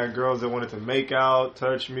liked me. I had girls that wanted to make out,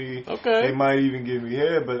 touch me. Okay. They might even give me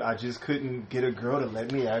head, but I just couldn't get a girl to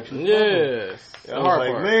let me actually. Yes. I was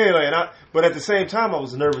like, man, but at the same time, I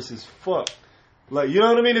was nervous as fuck. Like, you know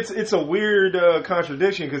what I mean? It's a weird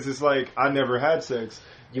contradiction because it's like I never had sex.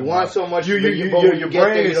 You want so much. Your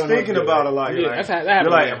brain is thinking about a lot. You're like,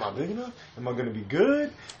 am I big enough? Am I going to be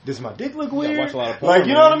good? Does my dick look weird? Watch a lot of porn, like,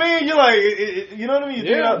 you know what I mean? You're like, you know what I mean?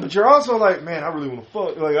 But you're also like, man, I really want to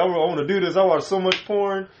fuck. Like, I want to do this. I watch so much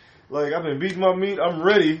porn. Like, I've been beating my meat. I'm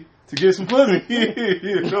ready to get some pussy.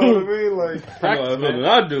 You know what I mean? Like,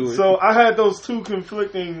 I'll do it. So I had those two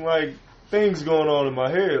conflicting like things going on in my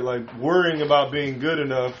head, like worrying about being good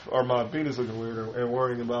enough or my penis looking weird, and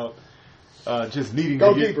worrying about just needing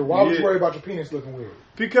Go to get deeper. Why would you worry about your penis looking weird?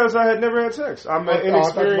 Because I had never had sex. I'm an I thought you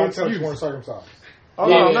inexperienced you youth. weren't circumcised. Oh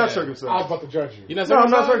no, I'm not circumcised. I was about to judge you. You're not No, I'm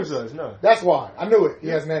not circumcised? circumcised. No. That's why. I knew it. He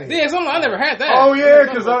hasn't had any. Yeah, I never had that. Oh yeah,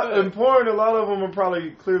 because in porn, a lot of them are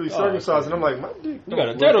probably clearly circumcised, and I'm like, my dick. You got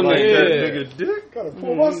a don't turtle look like neck. that Yeah. nigga dick. Gotta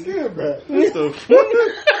pull my skin back. What the fuck?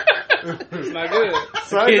 It's not good.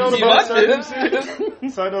 Side note about You circumcision.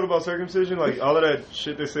 Side note about circumcision, like all of that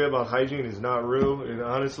shit they say about hygiene is not real, and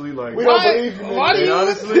honestly, like We don't believe you. Why do you?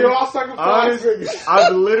 honestly, You're all circumcised.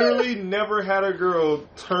 I've literally never had a girl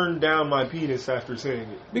turn down my penis after saying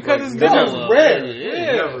it. Because Like, it's never. dumb. rare.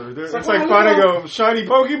 Yeah. Never. It's like, like oh, finding look. a shiny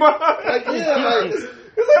Pokemon.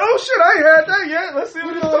 It's like, oh shit, I ain't had that yet. Let's see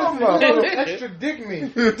what it's talking about. Extra dick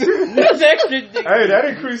meat. That's extra dick. Hey, that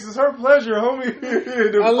increases her pleasure, homie.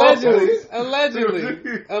 Allegedly.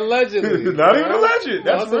 Allegedly. Not even alleged.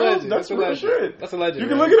 That's No, real. alleged. That's real alleged. shit. That's alleged. You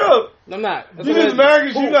can right? look it up. I'm not. That's You just alleged. mad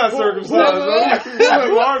because you're not circumcised.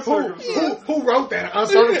 You are circumcised. Who wrote that?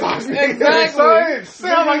 Uncircumcised. Exactly. Science.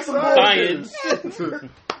 Sound like some Science.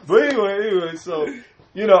 But anyway, so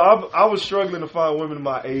you know, I was struggling to find women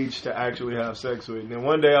my age to actually have sex with. And then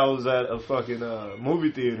one day I was at a fucking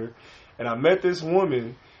movie theater, and I met this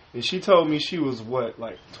woman, and she told me she was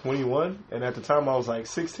like 21, and at the time I was like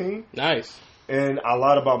 16. Nice. And I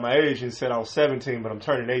lied about my age and said I was 17, but I'm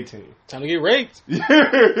turning 18. Time to get raped. You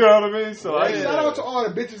know what I mean? So Shout out to all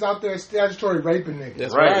the bitches out there statutory raping niggas.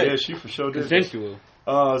 That's right, right. yeah, she for sure did. Consensual.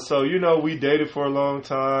 So, you know, we dated for a long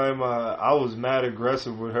time. I was mad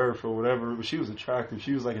aggressive with her for whatever, but she was attractive.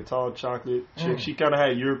 She was like a tall chocolate chick. She kind of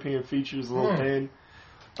had European features, a little thin.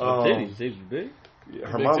 Titties big.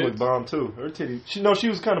 Her Big mom tits? looked bomb too. Her titty. She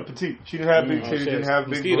was kind of petite. She didn't have big titties, shit. didn't have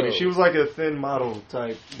big Mosquito. booty. She was like a thin model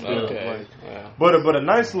type. Okay. Like, Wow. but a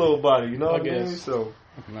nice little body, you know I what I mean? guess. So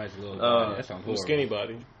Nice little body. That sounds horrible. Skinny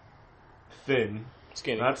body. thin.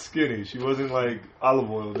 Skinny. Not skinny. She wasn't like olive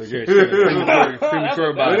oil, nigga.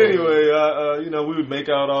 Premature But anyway, you know, we would make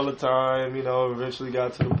out all the time. You know, eventually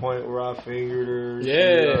got to the point where I fingered her.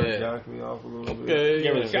 Yeah. She jacked me off a little bit. Okay.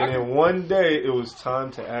 And then one day, it was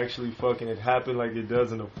time to actually fucking. It happened like it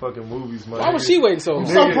does in the fucking movies, my nigga. Why was she waiting so long?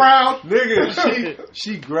 I'm so proud. Nigga,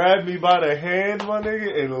 she grabbed me by the hand, my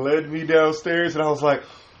nigga, and led me downstairs, and I was like,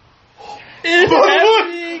 I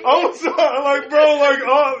was like, bro, like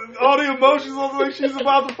all the emotions. I was like, she's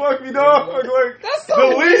about to fuck me, dog. Like that's so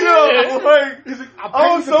the lead up, like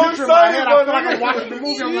I was so excited. I feel like I'm watching the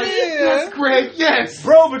movie. I'm like, that's great, yes,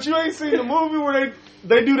 bro. But you ain't seen the movie where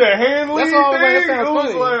they do that hand lead thing. That it was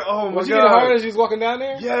funny. like, oh my was god. Was she getting hard as she was walking down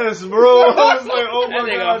there? Yes, bro. I was like, oh my god.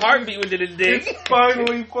 That nigga heartbeat went to the dick. It's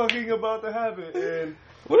finally fucking about to happen. And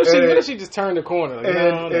what if she just turned the corner?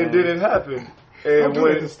 Like, and didn't happen. And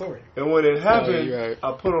when it happened, right.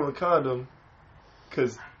 I put on a condom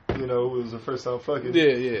because, you know, it was the first time fucking.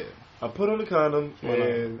 Yeah. I put on the condom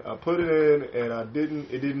and I put it in and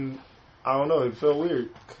I don't know, it felt weird.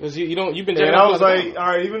 Cause you've been. And I was like, all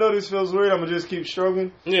right, even though this feels weird, I'm gonna just keep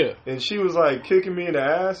stroking. Yeah. And she was like kicking me in the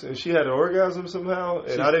ass, and she had an orgasm somehow,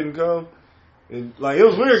 and I didn't come. And like it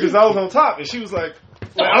was weird because I was on top, and she was like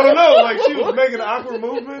I don't know, like she was making awkward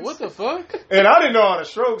movements. What the fuck? And I didn't know how to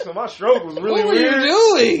stroke, so my stroke was really weird.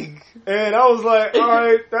 What were you doing? And I was like, all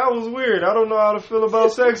right, that was weird. I don't know how to feel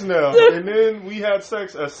about sex now. And then we had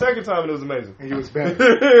sex a second time, and it was amazing. And you was better.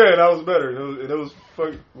 Yeah, and I was better. And it was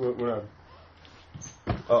fuck. What happened?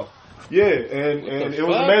 Oh. Yeah, and it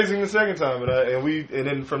was amazing the second time, and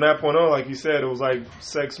then from that point on, like you said, it was like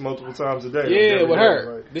sex multiple times a day. Yeah, with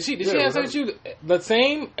her. Like, did she have sex with you the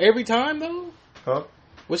same every time though? Huh?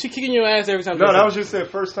 Was she kicking your ass every time? No, that was just that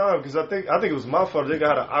first time because I think it was my fault. I think I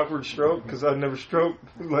had an awkward stroke because I never stroked.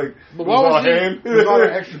 Like, but why was hand? It was all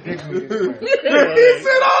that extra dick in it. He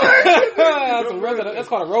said all that. That's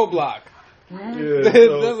called a roadblock. Yeah,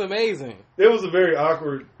 that's amazing. It was a very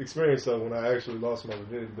awkward experience though when I actually lost my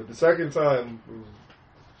virginity. But the second time,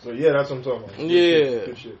 so yeah, that's what I'm talking about.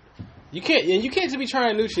 Good shit. You can't just be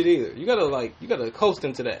trying new shit either. You gotta coast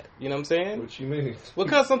into that. You know what I'm saying? What you mean?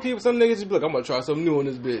 Because some niggas just be like, I'm gonna try something new on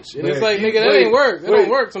this bitch, and it's like, nigga, that ain't work. That don't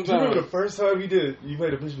work sometimes. You remember the first time you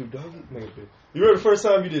made a bitch do doggy? You remember the first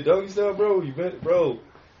time you did doggy style, bro? Bro,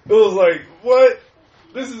 it was like what?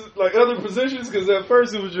 This is like other positions because at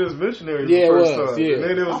first it was just missionary. Yeah, the first it was. time. Yeah. And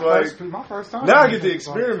then it was my first time. Now I get to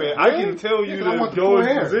experiment. I can tell you to go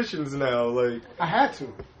in positions now. Like I had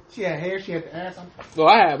to. She had hair. She had the ass. Well,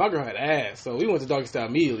 my girl had ass, so we went to doggy style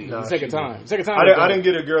immediately. The second time. I didn't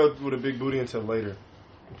get a girl with a big booty until later.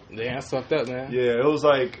 Yeah, that's fucked up, man. Yeah, it was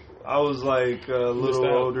like I was like a little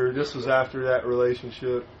older. This was after that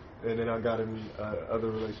relationship. And then I got in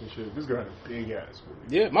other relationship. This girl had a big ass.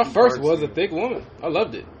 Yeah, my first was a thick woman. I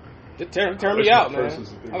loved it. It turned me out, man.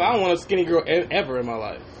 I don't want a skinny girl ever in my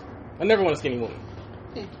life. I never want a skinny woman.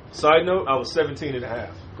 Side note, I was 17 and a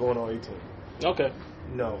half, going on 18. Okay.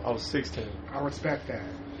 No, I was 16. I respect that.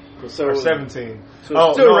 Or 17. So I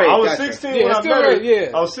was 16 when I met her.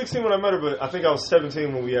 Yeah. I was 16 when I met her, but I think I was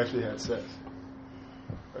 17 when we actually had sex.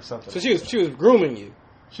 Or something. So she was grooming you.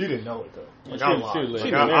 She didn't know it though. Like,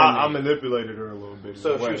 I manipulated her a little bit.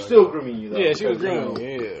 So she was still grooming you though. Yeah, she was grooming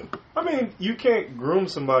you. Yeah. I mean, you can't groom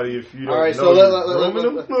somebody if you don't know you're grooming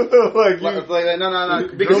them. No.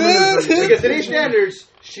 Because today's standards,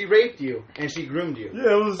 she raped you and she groomed you.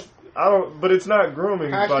 Yeah, it was. But it's not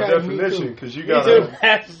grooming by definition because you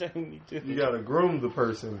gotta groom the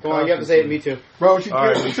person. Come on, you have to say it. Me too, bro. She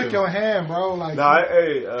took your hand, bro. Like,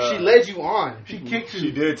 she led you on. She kicked you.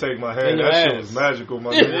 She did take my hand. That shit was magical,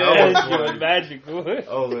 my nigga. It was magical. I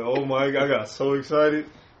was like, oh my god, I got so excited.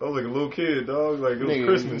 I was like a little kid, dog. Like it was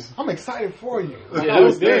Christmas. I'm excited for you. Yeah, that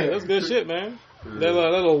was good. That was good shit, man. Yeah. That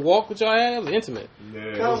little walk that y'all had, that was intimate.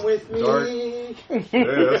 Yeah, come with me. Dark. Yeah,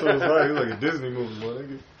 that's what it was like. It was like a Disney movie, my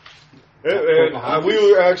nigga. And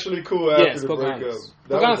we were actually cool after the breakup.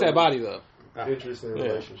 Pocahontas had body though. Interesting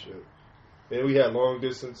relationship. And we had long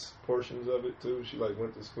distance portions of it too. She like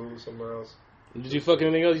went to school somewhere else. Did you fuck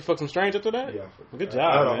anything else? You fucked some strange after that? Yeah. Good job.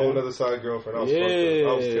 I had a whole other side girlfriend. I was fucked up.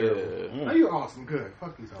 I was terrible. Oh, you awesome. Good.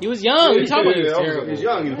 Fuck these. He was young. You talking about he was terrible? He was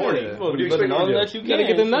young and horny. What do you expect all that you gotta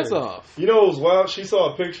get the nuts off. You know what was wild? She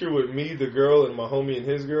saw a picture with me, the girl, and my homie and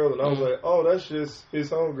his girl, and I was like, oh, that's just his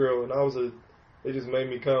homegirl. And it just made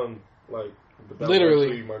me come like. But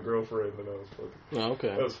literally, my girlfriend, and I was fucking. Oh, okay.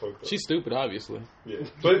 That was fucked up. She's stupid, obviously. Yeah,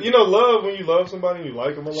 but you know, love when you love somebody, and you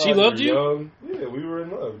like them a lot. She loved you. Young. Yeah, we were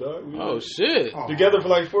in love, dog. Shit! Together for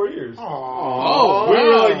like 4 years. Oh, we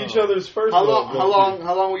were like each other's first. How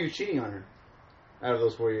long were you cheating on her? Out of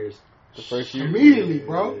those 4 years. The first year? Immediately,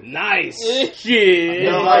 bro. Nice. Shit.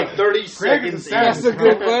 No, like 30 seconds. That's a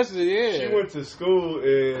good question, yeah. She went to school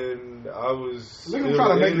and I was Look, I'm still trying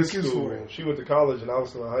to make in an excuse school. for it. She went to college and I was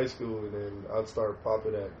still in high school, and then I'd start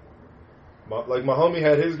popping at my homie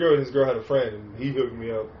had his girl and his girl had a friend, and he hooked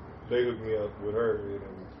me up. They hooked me up with her. And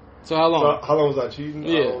So how long? how long was I cheating?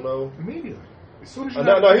 Yeah. I don't know. Immediately. As soon as you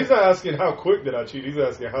No, he's not asking how quick did I cheat. He's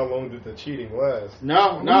asking how long did the cheating last.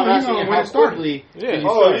 No, I'm asking you how quickly. Yeah. did you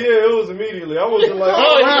Oh start? yeah, it was immediately. I wasn't like,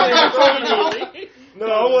 no,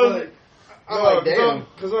 I wasn't. I'm like, damn.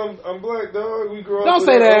 Because I'm black, dog. We grew up. Don't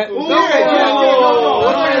say that. uncles. Don't say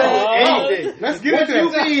that. Anything. Let's get into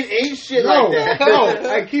You that. mean ain't shit like that. No,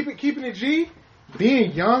 like keeping it G.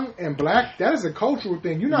 Being young and black, that is a cultural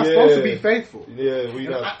thing. You're not supposed to be faithful. Yeah, we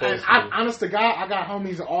not supposed to. Honest to God, I got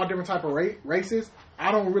homies of all different type of races.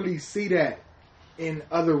 I don't really see that in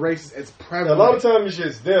other races as prevalent. A lot of times it's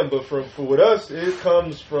just them, but for with us, it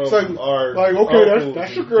comes from our like, okay, uncles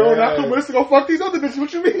that's your and girl, and I dads. come with us to go fuck these other bitches.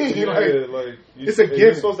 What you mean? Yeah, it's a You're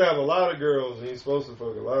given. supposed to have a lot of girls, and you're supposed to fuck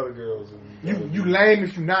a lot of girls. And You lame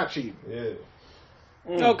if you're not cheating. Yeah.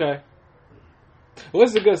 Okay.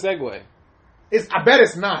 What's a good segue? I bet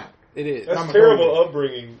it's not. It is. That's terrible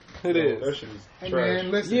upbringing. It is. That shit is Hey trash.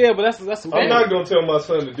 man, listen. Yeah, but that's. I'm not gonna tell my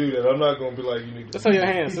son to do that. I'm not gonna be like, you need to. That's how your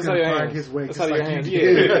hands. He's That's how your gonna find hands. his way That's just how your like hands. you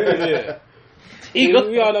Yeah, yeah.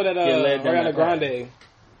 We all know that Get led down Ariana that path. Grande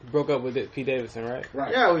broke up with Pete Davidson, right?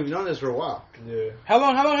 Right. Yeah, we've known this for a while. Yeah. How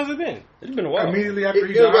long has it been? It's been a while. Immediately after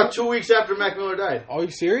It he was died, about 2 weeks after Mac Miller died. Are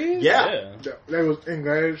you serious? Yeah. they was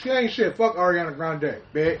engaged. She ain't shit. Fuck Ariana Grande,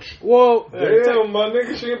 bitch. Well, Damn, my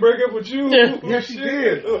nigga, she didn't break up with you. Yeah, she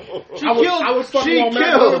did. She was fucking she on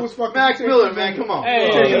Mac Miller, killed was fucking Mac shit. Miller, man. Come on.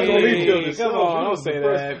 hey, Hey, come on, don't say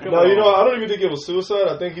that. Come No, on. you know, I don't even think it was suicide.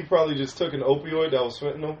 I think he probably just took an opioid that was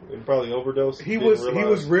fentanyl and probably overdosed. He Didn't was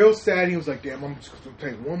realize. real sad. He was like, "Damn, I'm just gonna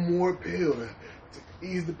take one more pill to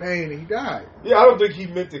ease the pain," and he died. Yeah, I don't think he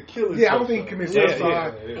meant to kill himself. Yeah, I don't think he committed Yeah,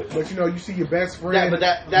 suicide. yeah. But you see your best friend Yeah, but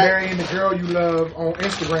that- marrying the girl you love on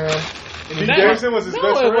Instagram. And Pete he Davidson was his no,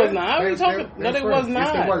 best it friend? was not. What are you talking? No, they was friends.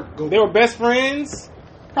 Yes, not. they were. They were best friends.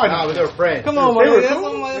 Probably Nah, not. but they were friends. Come on, They man. were That's cool.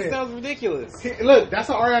 something like that Yeah. sounds ridiculous. Look, that's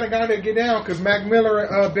how Ariana Grande get down because Mac Miller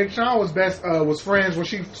and Big Sean was friends when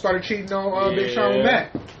she started cheating on Big Sean with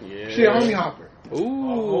Mac. Yeah. She a homie hopper.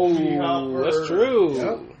 homie hopper. Ooh, that's true.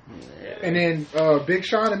 Yep. And then Big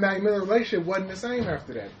Sean and Mac Miller relationship wasn't the same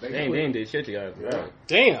after that. They ain't did shit together. Yeah.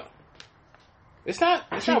 Damn. It's not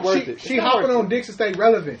worth it. She It's not hopping worth on dicks to stay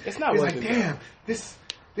relevant. It's not It's worth like, it. damn, this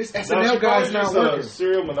Now, SNL she guy's probably not just working.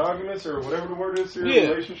 serial monogamous or whatever the word is, serial Yeah.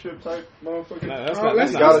 relationship type motherfucker. No, that's Oh, not.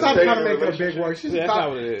 let's That's gotta not. stop stay trying to in a make her a big relationship. word. She's Yeah, a that's thought, not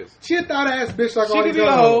what it is. she a thought ass bitch like She all could these be a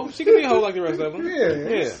other hoe. hoes. She could be a hoe like the rest of them.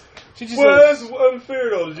 Yeah. She just. Well, that's unfair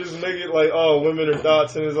though to just make it like, oh, women are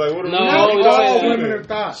thoughts, and it's like, what are No, we Not you doing? don't all say that. women are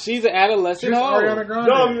thoughts. She's an adolescent Just hoe. Ariana Grande.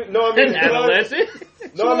 No, I mean, Adolescent?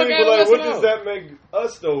 No, I mean, She but like, what adolescent does that make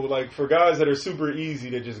us though? Like for guys that are super easy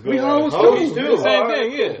to just go. We out hoes and- Hoes too. too. Same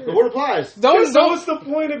thing, yeah. The word applies. Yeah, Don't. so what's the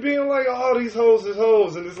point of being like, oh, these hoes is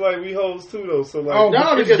hoes, and it's like we hoes too though. So like, Oh,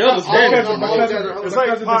 No, because because double all standards. all Because guys of- are hoes. it's because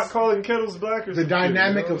like of pot this- calling kettles black or the some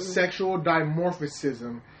dynamic shit, you know? of sexual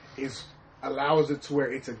dimorphism allows it to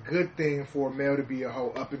where it's a good thing for a male to be a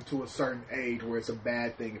hoe up into a certain age where it's a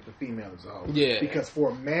bad thing if the female is a hoe. Yeah. Because for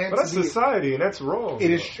a man But that's to be society, and that's wrong. it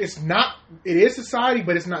is society,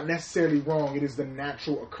 but it's not necessarily wrong. It is the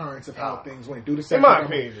natural occurrence of how things went. Do the same. In my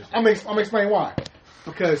opinion. I'm gonna explain why.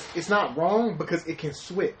 Because it's not wrong because it can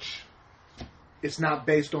switch. It's not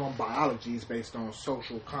based on biology. It's based on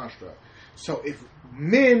social construct. So if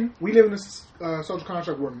we live in a social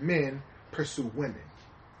construct where men pursue women.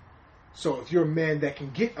 So if you're a man that can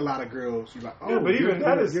get a lot of girls, you're like, oh, Yeah, but even you're a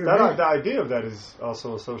man. the idea of that is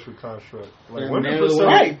also a social construct. Like Yeah, women man with a pursue,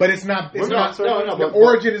 Right, but it's not. It's Women not. are certain- The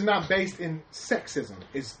origin is not based in sexism.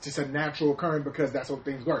 It's just a natural occurrence because that's how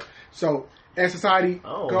things work. So as society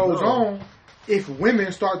Oh, goes no. on, if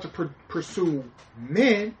women start to pursue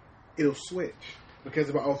men, it'll switch. Because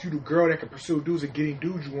if you're the girl that can pursue dudes and getting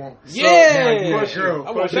dudes you want, Yeah. now you're a girl.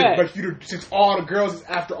 I want that. But if since all the girls is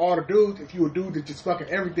after all the dudes, if you a dude that's just fucking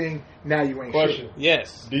everything, now you ain't Question. shit.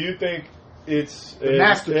 Yes. Do you think it's The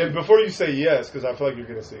master and key. before you say yes, because I feel like you're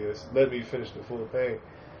going to say yes, let me finish the full thing.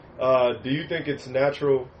 Do you think it's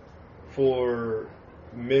natural for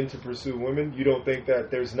men to pursue women? You don't think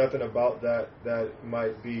that there's nothing about that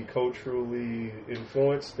might be culturally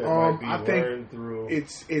influenced, that might be I think learned through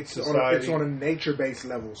it's society? on a nature based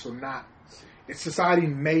level. So society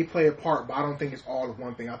may play a part, but I don't think it's all of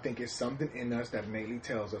one thing. I think it's something in us that innately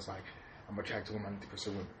tells us like, I'm attracted to women, I need to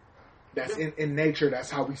pursue women. That's in nature.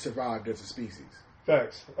 That's how we survived as a species.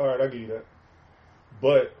 Facts. All right, I give you that.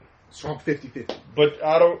 But So I'm 50-50. But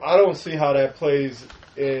I don't see how that plays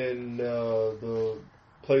in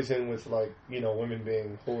with like, you know, women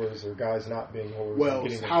being whores or guys not being whores. Well,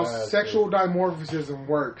 how sexual dimorphism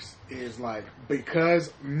works is like,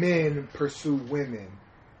 because men pursue women,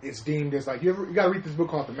 it's deemed as like, you gotta read this book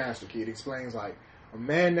called The Master Key. It explains like a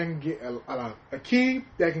man that can get a key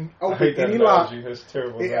that can open any lock. That's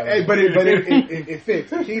terrible. But it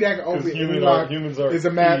fits. A key that can open any lock is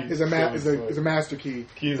a master key.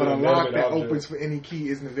 But a lock that opens for any key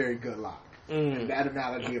isn't a very good lock. And that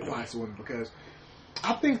analogy applies to women because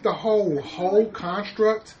I think the whole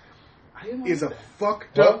construct is a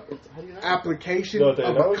fucked up application of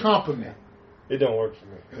a compliment. It don't work for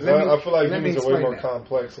me. I feel like humans are way more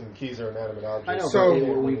complex and keys are inanimate objects. I know, so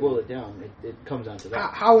when we boil it down, it comes down to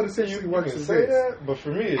that. How it essentially works is this. That, but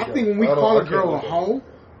for me, I think when we call a girl a hoe,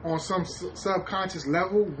 on some subconscious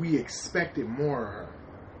level, we expected more of her.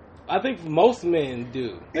 I think most men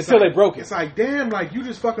do. Until they broke it. It's like, damn, like, you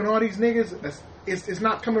just fucking all these niggas. It's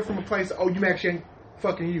not coming from a place, oh, you actually ain't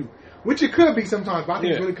fucking you. Which it could be sometimes, but I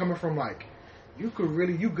think it's really coming from, like, you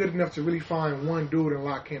good enough to really find one dude and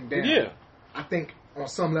lock him down. Yeah. I think on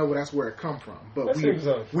some level that's where it comes from. But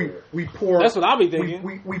we That's what I'll be thinking.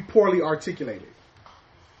 We poorly articulate it.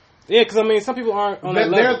 Yeah, because I mean, some people aren't on that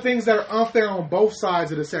level. There are things that are unfair on both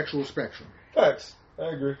sides of the sexual spectrum. Facts.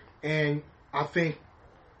 I agree. And I think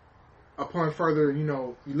upon further,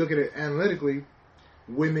 you look at it analytically,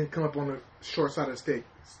 women come up on the short side of the stick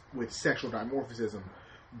with sexual dimorphism,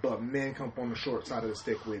 but men come up on the short side of the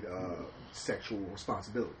stick with sexual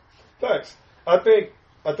responsibility. Facts. I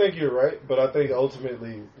think you're right, but I think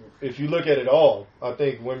ultimately, if you look at it all, I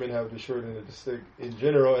think women have the short end of the stick in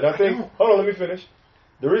general. And I think, hold on, let me finish.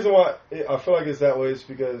 The reason why I feel like it's that way is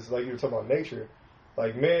because, like you were talking about nature,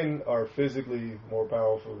 like men are physically more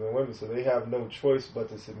powerful than women, so they have no choice but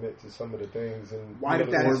to submit to some of the things. And why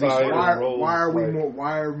did that? Why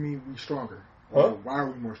are we stronger? Huh? Why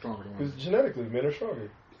are we more stronger than women? Because genetically, men are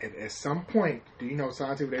stronger. At some point, do you know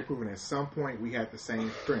scientifically they've proven at some point we had the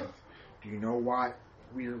same strength? Do you know why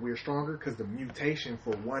we're stronger? Because the mutation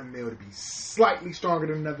for one male to be slightly stronger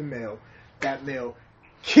than another male, that male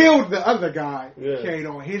killed the other guy, carried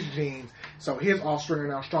on his genes, so his offspring are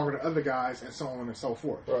now stronger than other guys, and so on and so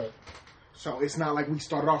forth. Right. So it's not like we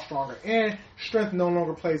started off stronger, and strength no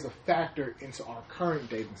longer plays a factor into our current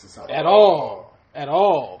dating society at all.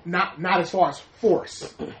 Not as far as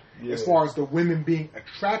force, as far as the women being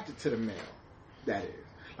attracted to the male. That is.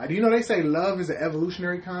 Like, do you know they say love is an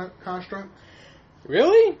evolutionary construct?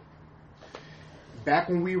 Really? Back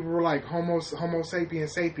when we were like Homo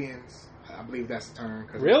sapiens sapiens, I believe that's the term.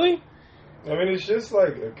 Really? I mean, it's just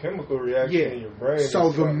like a chemical reaction in your brain.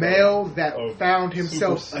 So the male that found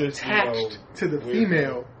himself attached to the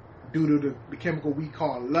female due to the chemical we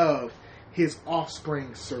call love, his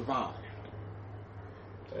offspring survived.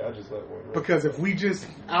 Yeah, I just let one rip. Because if we just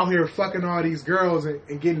out here fucking all these girls and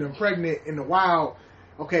getting them pregnant in the wild,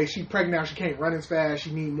 okay, she pregnant now, she can't run as fast,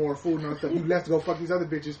 she need more food and all that stuff. You left to go fuck these other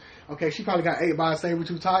bitches. Okay, she probably got ate by a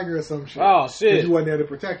saber-tooth tiger or some shit. Oh, shit. Because you wasn't there to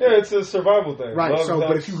protect her. Yeah, it's a survival thing. Right,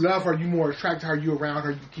 but if you love her, you more attracted to her, you around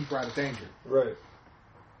her, you keep her out of danger. Right.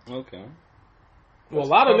 Okay. Well,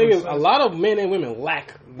 a lot of men and women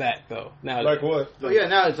lack that, though. Now, like what? Oh, yeah,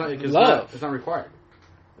 now it's not, it's not required.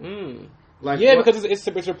 Like because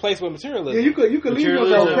it's replaced with materialism. Yeah, you could leave your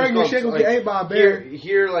girl pregnant, she ain't gonna get ate by a bear.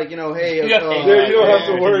 Here, like, you know, hey, you don't have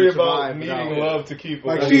to worry about needing love to keep.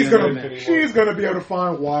 Like she's gonna be able to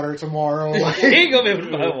find water tomorrow. Like, she ain't gonna be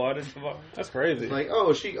able to find water tomorrow. That's crazy. Like,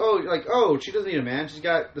 she doesn't need a man. She's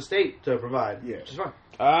got the state to provide. Yeah, she's fine.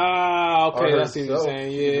 Ah, okay, that's what you're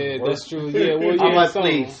saying. Yeah, that's true. Yeah, well, yeah.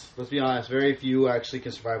 Please, let's be honest. Very few actually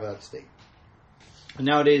can survive without the state.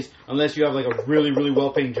 Nowadays, unless you have like a really, really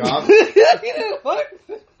well-paying job.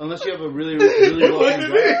 Unless you have a really, really well-paying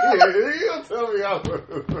job. You don't tell me how.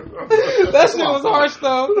 That shit was harsh,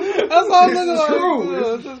 though. That's all this is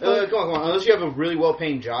true. Come on. Unless you have a really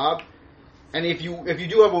well-paying job, and if you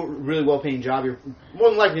do have a really well-paying job, you're more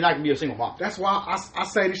than likely not going to be a single mom. That's why I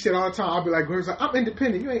say this shit all the time. I'll be like, I'm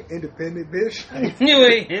independent. You ain't independent, bitch.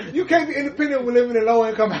 You can't be independent when living in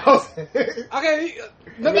low-income housing. Okay,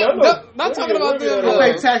 not talking about them.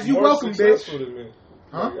 I pay tax. You welcome, bitch.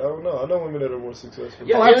 Huh? Like, I don't know. I know women that are more successful.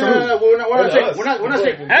 Yeah, we're not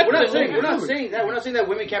saying that. We're not saying that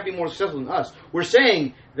women can't be more successful than us. We're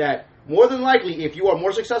saying that more than likely, if you are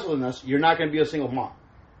more successful than us, you're not going to be a single mom.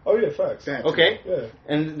 Oh yeah, facts. Okay. Yeah.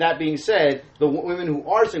 And that being said, the women who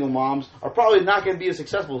are single moms are probably not going to be as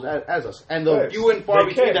successful as us. And the few and far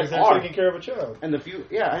between that are taking care of a child. And the few,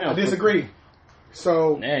 I know. I disagree.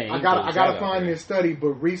 So I gotta find this study,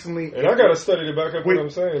 but recently, and I got a study to back up what I'm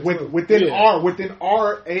saying. Within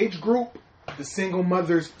our age group, the single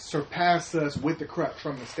mothers surpass us with the crutch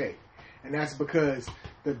from the state, and that's because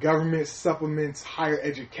the government supplements higher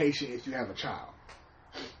education if you have a child.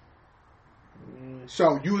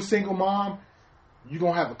 So you a single mom, you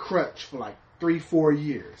gonna have a crutch for like 3-4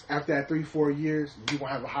 years. After that 3-4 years, you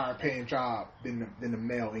gonna have a higher paying job than the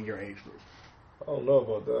male in your age group. I don't know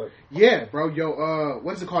about that. Yeah, bro.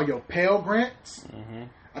 What is it called? Your Pell Grants. Mm-hmm.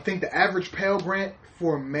 I think the average Pell Grant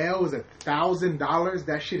for a male is $1,000.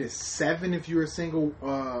 That shit is $7,000 if you're a single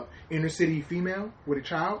inner city female with a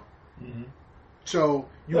child. Mm-hmm. So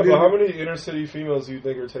but how many inner city females do you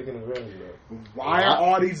think are taking advantage of that? Why are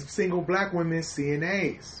all these single black women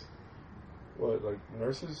CNAs? What, like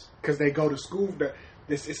nurses? Because they go to school.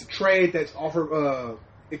 It's a trade that's offered.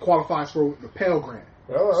 It qualifies for the Pell Grant.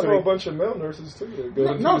 Well, I know a bunch of male nurses too.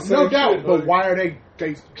 No doubt. Shit, but why are they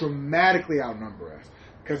dramatically outnumber us?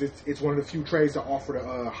 Because it's one of the few trades that offer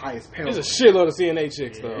the highest Pell. There's a shitload of CNA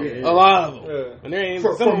chicks though. Yeah. A lot of them. Yeah. And there ain't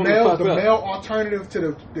for male. The male alternative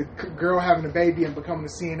to the girl having a baby and becoming a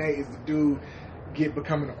CNA is the dude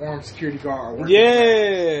becoming an armed security guard. Or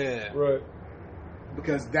right.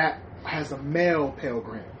 Because that has a male Pell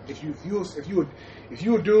Grant. If you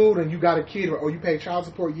a dude and you got a kid or you pay child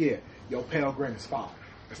support, your Pell Grant is $5,000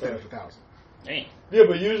 instead of $1,000. Dang. Yeah,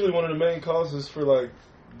 but usually one of the main causes for like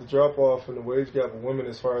the drop off in the wage gap of women,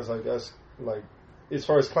 as far as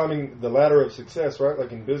climbing the ladder of success, right?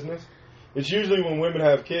 Like in business, it's usually when women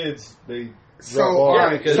have kids, they drop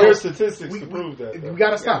off. Because there are statistics to prove that. We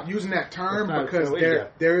got to stop using that term because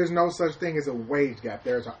there is no such thing as a wage gap.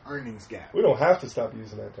 There's an earnings gap. We don't have to stop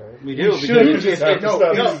using that term. We do. It's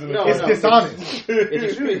dishonest.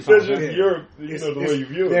 It's just the way you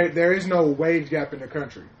view it. There is no wage gap in the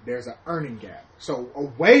country. There's an earning gap. So a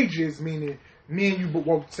wages meaning me and you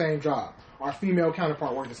work the same job. Our female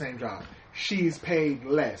counterpart works the same job. She's paid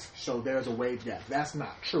less, so there's a wage gap. That's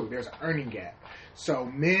not true. There's an earning gap. So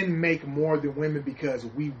men make more than women because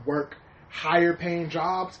we work higher paying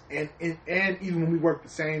jobs, and even when we work the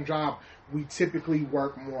same job, we typically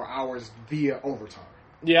work more hours via overtime.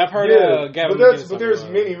 Yeah, I've heard Gavin. But there's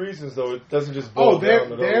many reasons though. It doesn't just boil down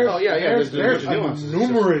to those. There's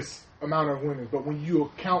numerous amount of women, but when you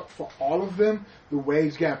account for all of them, the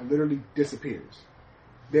wage gap literally disappears.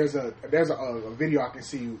 There's a video I can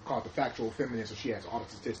see called The Factual Feminist, so she has all the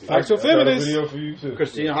statistics. Factual Feminist. Video for you too.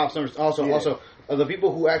 Christina Hobbs Summers also the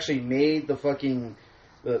people who actually made the fucking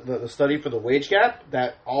the study for the wage gap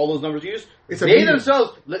that all those numbers used. They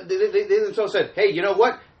themselves said, hey, you know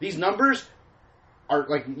what? These numbers are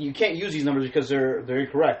like you can't use these numbers because they're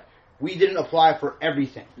incorrect. We didn't apply for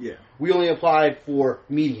everything. Yeah. We only applied for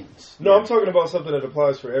medians. No, I'm talking about something that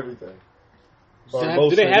applies for everything.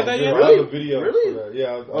 Do they have that yet? I have a video for that.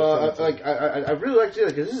 Yeah. I really like to do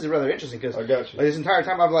that because this is rather interesting. Because I got you. This entire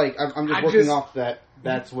time I'm just working off that.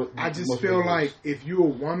 That's what I just feel like. If you're a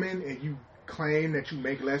woman and you claim that you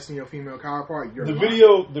make less than your female counterpart, you're the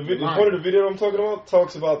part of the video I'm talking about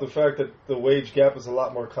talks about the fact that the wage gap is a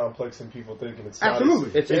lot more complex than people think, and it's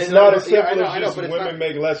absolutely it's not as simple as just women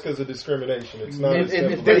make less because of discrimination. It's not as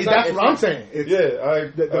simple. That's what I'm saying.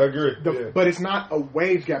 I agree. But it's not a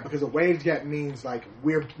wage gap because a wage gap means like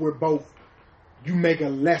we're both. You make a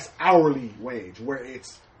less hourly wage where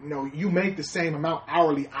it's. You make the same amount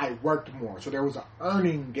hourly. I worked more, so there was an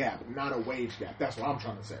earning gap, not a wage gap. That's what I'm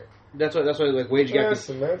trying to say. That's why like wage gap is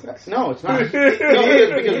semantics. No, it's not.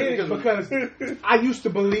 because I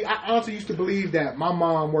honestly used to believe that my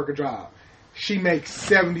mom work a job. She makes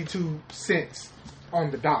 72 cents on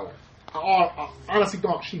the dollar. I honestly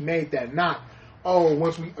thought she made that. Not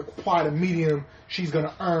once we acquire the medium,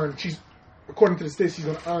 according to the stats, she's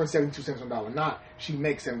going to earn 72 cents on the dollar. Not she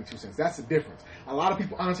makes 72 cents. That's the difference. A lot of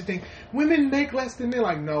people honestly think women make less than men.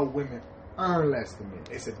 Like, no, women earn less than men.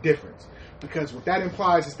 It's a difference. Because what that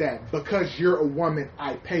implies is that because you're a woman,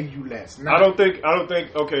 I pay you less. I don't think,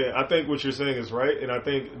 okay, I think what you're saying is right, and I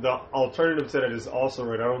think the alternative to that is also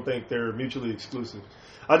right. I don't think they're mutually exclusive.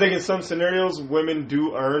 I think in some scenarios, women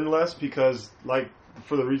do earn less because, like,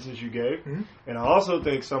 for the reasons you gave. Mm-hmm. And I also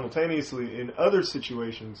think simultaneously, in other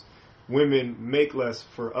situations, women make less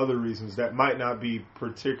for other reasons that might not be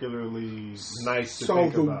particularly nice to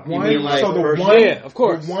think about. The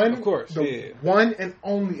one and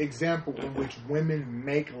only example in which women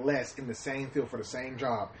make less in the same field for the same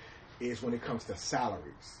job is when it comes to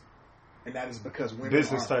salaries. And that is because women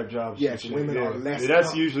business type jobs. Yes, women are less.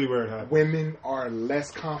 That's usually where it happens. Women are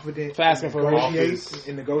less confident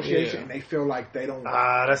in negotiation, and they feel like they don't.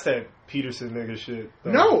 That's that Peterson nigga shit.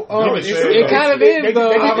 No, it kind of is though.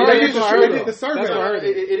 They did the survey.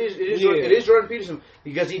 It is Jordan Peterson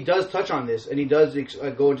because he does touch on this and he does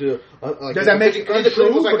go into. Does that make it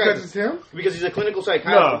untrue because it's him? Because he's a clinical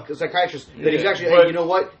psychiatrist. That he's actually, hey, you know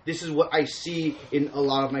what? This is what I see in a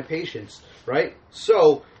lot of my patients. Right?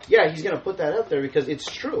 So, yeah, he's going to put that up there because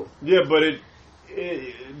it's true. Yeah, but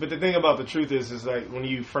but the thing about the truth is like when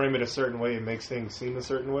you frame it a certain way, it makes things seem a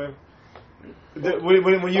certain way. So what's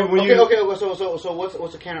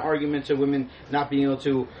the counter argument to women not being able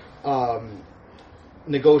to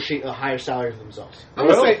negotiate a higher salary for themselves? I'm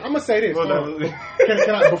gonna say this. Can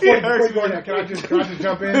I before you go there? Can I just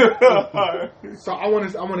jump in? So I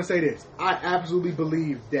want to say this. I absolutely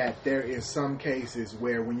believe that there is some cases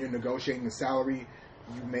where when you're negotiating the salary,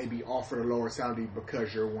 you may be offered a lower salary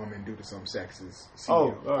because you're a woman due to some sexist.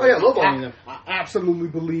 Lowballing them. I absolutely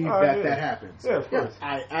believe that happens. Yeah, of course.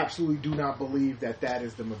 I absolutely do not believe that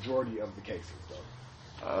is the majority of the cases, though.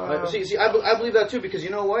 I believe that too because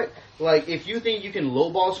you know what? Like, if you think you can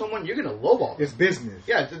lowball someone, you're gonna lowball them. It's business.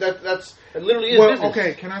 Yeah, that's it literally is business.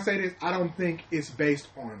 Okay, can I say this? I don't think it's based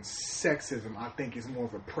on sexism. I think it's more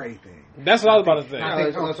of a prey thing. That's what I was about to say.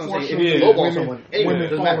 I think unfortunately, women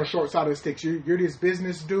fall on the short side of the sticks. You're this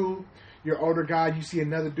business dude. You're an older guy. You see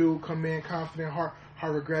another dude come in, confident,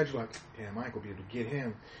 Harvard graduate. Like, damn, I ain't gonna be able to get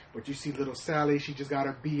him. But you see little Sally, she just got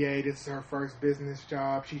her BA. This is her first business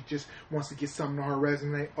job. She just wants to get something on her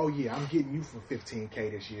resume. Oh, yeah, I'm getting you for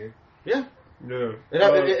 $15K this year. Yeah. Yeah. It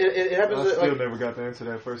happens. I still never got to answer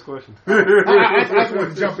that first question. I just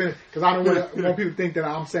want to jump in because I don't want people to think that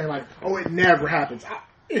I'm saying like, oh, it never happens.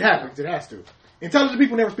 It happens. It has to. Intelligent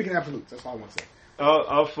people never speak in absolutes. That's all I want to say.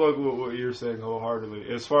 I'll fuck with what you're saying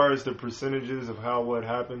wholeheartedly. As far as the percentages of what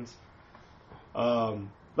happens,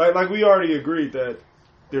 like we already agreed that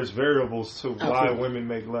there's variables to why women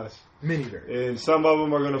make less. Many variables. And some of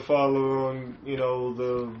them are going to follow on,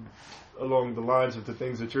 along the lines of the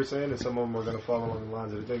things that you're saying, and some of them are going to follow along the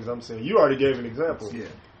lines of the things I'm saying. You already gave an example. Yeah.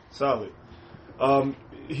 Solid.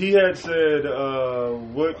 He had said,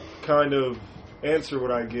 what kind of answer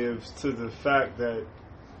would I give to the fact that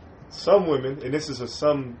some women, and this is a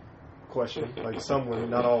some question, like some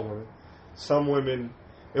women, not all women, some women,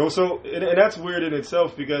 and that's weird in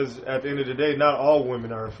itself because at the end of the day, not all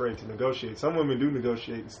women are afraid to negotiate. Some women do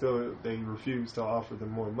negotiate and still they refuse to offer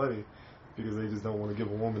them more money because they just don't want to give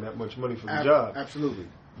a woman that much money for the job. Absolutely.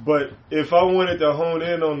 But if I wanted to hone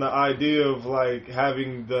in on the idea of like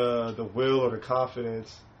having the will or the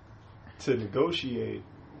confidence to negotiate,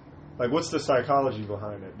 like what's the psychology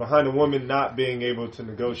behind it? Behind a woman not being able to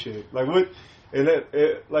negotiate, like what? And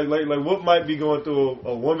like what might be going through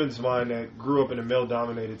a woman's mind that grew up in a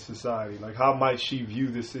male-dominated society? Like, how might she view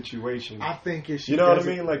this situation? I think if she, you know what I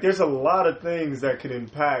mean? Like, there's a lot of things that could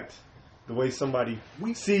impact the way somebody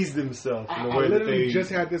sees themselves and the way that they just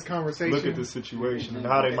had this conversation. Look at the situation and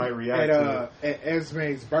how they might react to it. At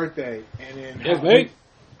Esme's birthday, and then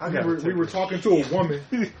we were talking to a woman.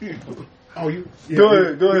 Go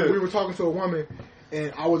ahead. We were talking to a woman.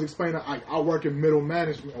 And I was explaining, I work in middle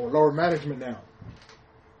management or lower management now.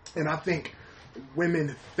 And I think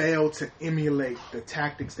women fail to emulate the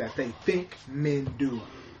tactics that they think men do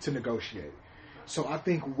to negotiate. So I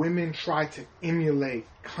think women try to emulate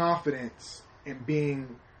confidence and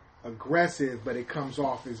being aggressive, but it comes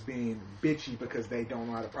off as being bitchy because they don't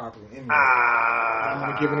know how to properly emulate. I'm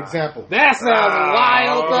going to give an example. That sounds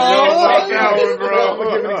wild, I'm going to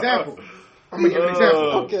give an example. I'm gonna give an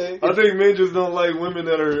example. Okay. I think men just don't like women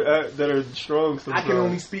that are strong sometimes. I can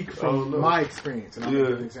only speak from my experience, and I'm gonna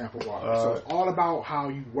give an example why. So it's all about how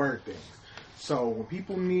you word things. So when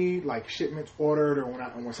people need like shipments ordered, or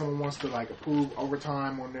when someone wants to like approve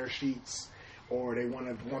overtime on their sheets, or they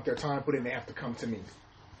want their time put in, they have to come to me.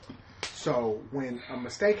 So when a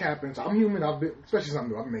mistake happens, I'm human. I've been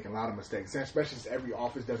making a lot of mistakes, especially since every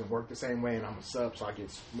office doesn't work the same way, and I'm a sub, so I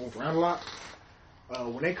get moved around a lot.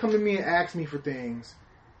 When they come to me and ask me for things,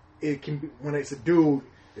 it can be, when it's a dude,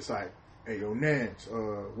 it's like, hey, yo, Nance,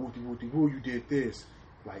 woo, you did this.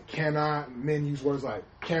 Like, can I? Men use words like,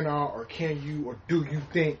 can I, or can you, or do you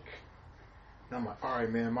think? And I'm like, all right,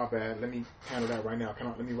 man, my bad. Let me handle that right now.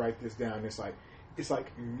 Let me write this down. It's like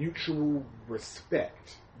mutual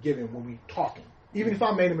respect given when we talking. Even if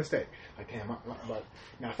I made a mistake. Like, damn, but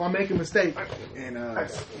now if I make a mistake, and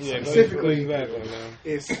specifically,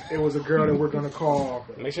 it was a girl that we're going to call...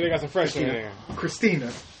 Make sure they got some fresh in there.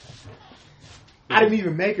 Christina. I didn't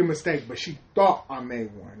even make a mistake, but she thought I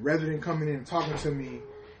made one. Rather than coming in and talking to me,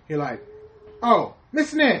 you're like, oh,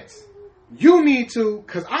 Miss Nance, you need to,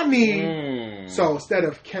 because I need. So instead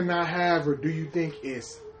of can I have, or do you think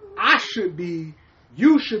it's I should be,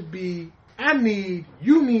 you should be, I need,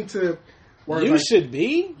 you need to. You should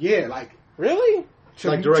be? Yeah, like. Really?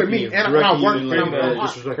 To me, and I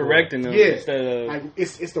work correcting them instead of. Like,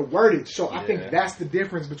 it's the wordage. So I think that's the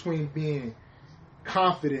difference between being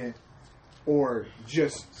confident or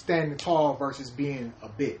just standing tall versus being a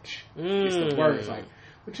bitch. It's the words. Like,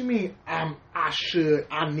 what you mean? I should.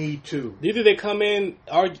 I need to. Do you think they come in?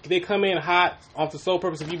 They come in hot off the sole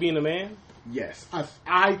purpose of you being a man? Yes,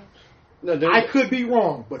 I could be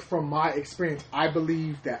wrong, but from my experience, I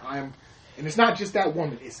believe that I'm. And it's not just that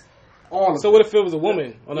woman. It's all of so them. what if it was a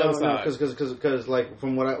woman on the other side? Because like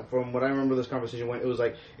from what I remember, this conversation went. It was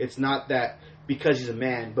like it's not that because he's a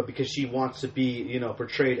man, but because she wants to be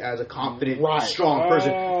portrayed as a confident, strong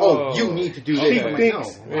person. Oh, you need to do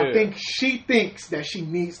this. I think she thinks that she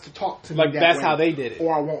needs to talk to me. Like that's how they did it,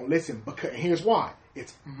 or I won't listen. Because here's why: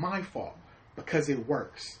 it's my fault because it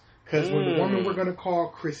works. Because when the woman we're gonna call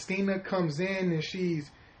Christina comes in and she's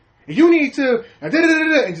you need to and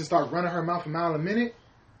just start running her mouth a mile a minute.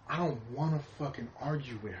 I don't want to fucking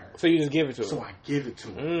argue with her. So you just give it to her. So I give it to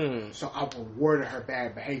her. So I rewarded her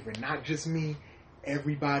bad behavior. Not just me.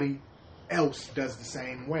 Everybody else does the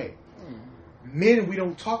same way. Men, we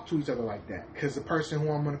don't talk to each other like that. Because the person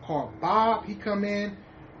who I'm going to call Bob, he come in,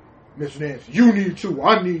 Mr. Nancy, you need to.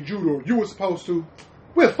 I need you to. You were supposed to.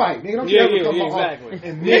 We'll fight, nigga. Don't you ever come exactly.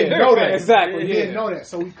 And men know that. Exactly. Men know that.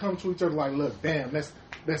 So we come to each other like, look, damn,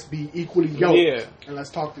 let's be equally yoked. And let's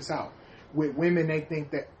talk this out. With women, they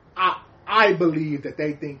think that I believe that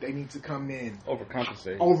they think they need to come in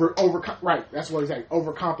overcompensate. Right, that's what it's like.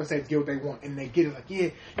 Overcompensate to get what they want, and they get it like, yeah,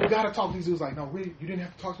 you gotta talk to these dudes. Like, no, really, you didn't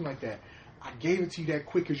have to talk to me like that. I gave it to you that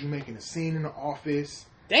quick because you're making a scene in the office.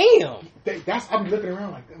 Damn. I'm looking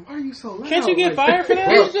around like, why are you so loud? Can't you get fired for that?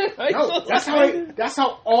 No, that's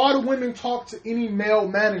how all the women talk to any male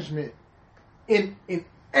management in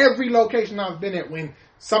every location I've been at when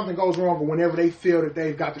something goes wrong or whenever they feel that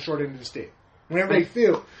they've got the short end of the stick. Whenever they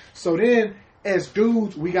feel. So then, as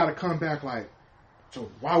dudes, we got to come back like, so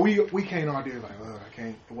why we can't all do it like, I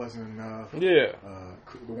can't, it wasn't enough. Yeah.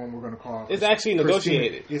 The one we're going to call. It's actually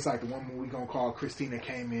negotiated. It's like the one we're going to call Christina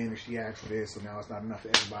came in and she asked for this, so now it's not enough for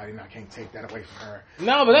everybody and I can't take that away from her.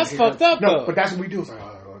 No, but that's fucked up, though. But that's what we do. It's like,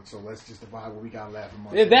 so let's just divide what we got left.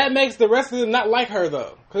 And that makes the rest of them not like her,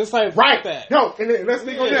 though. Because it's like, right. That. No, and then let's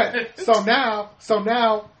think on that. So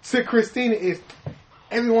now, to Christina is,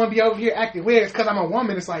 everyone be over here acting weird. It's because I'm a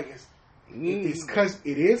woman. It's like, it's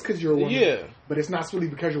because you're a woman. Yeah. But it's not really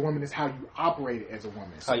because you're a woman. It's how you operate as a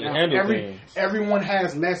woman. So how you handle things. Everyone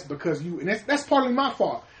has less because you, and that's partly my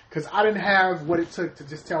fault. Because I didn't have what it took to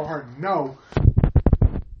just tell her no.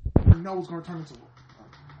 No was going to turn into an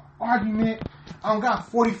argument. I don't got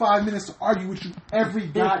 45 minutes to argue with you every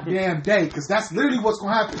goddamn day. Because that's literally what's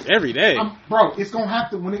going to happen. Every day. Bro, it's going to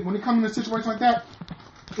have to, when it comes in a situation like that,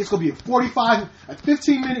 it's going to be a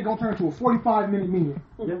 15 minute going to turn into a 45 minute meeting.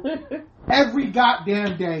 Every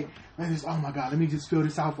goddamn day. And it's, oh my God, let me just fill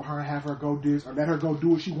this out for her and have her go do this or let her go do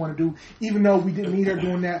what she want to do, even though we didn't need her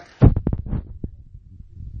doing that.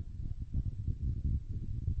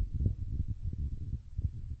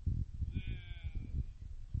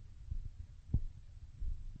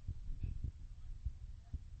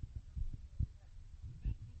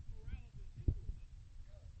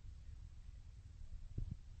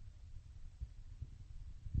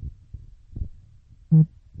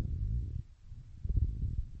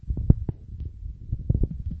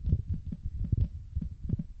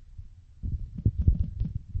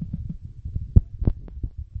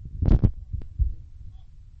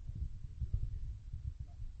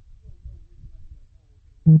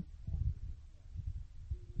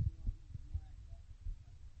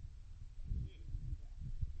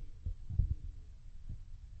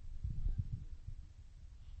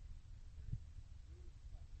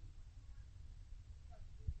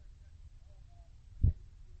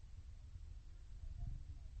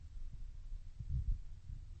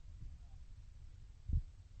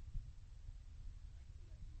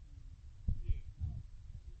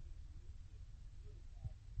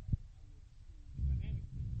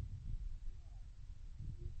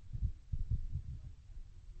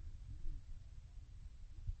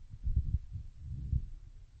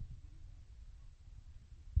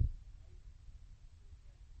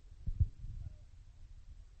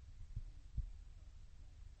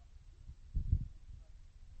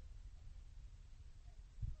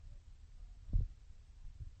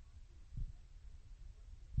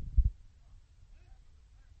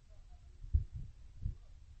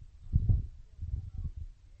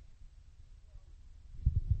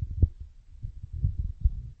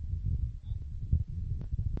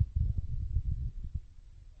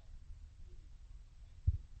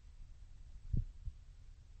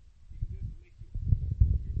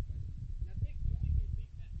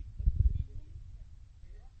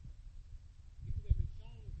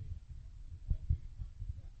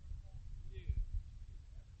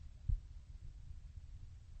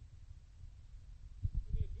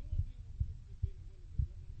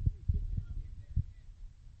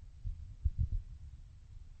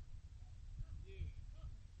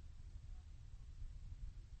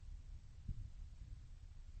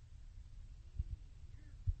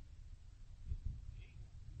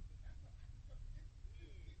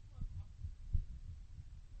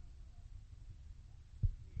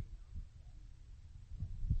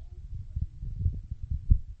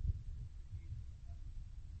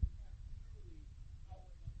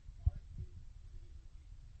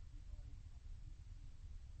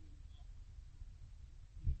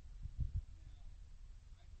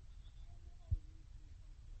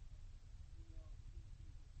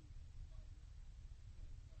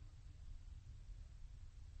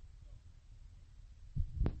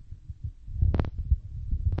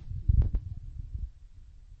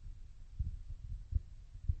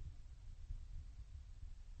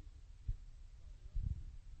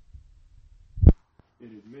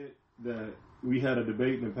 admit that we had a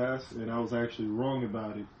debate in the past and I was actually wrong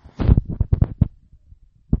about it.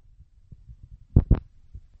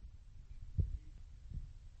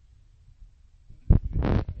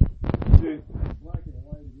 Black and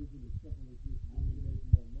white, it isn't as simple as just women make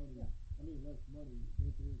more money. I mean, less money.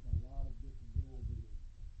 There's a lot of different variables.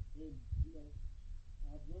 And, you know,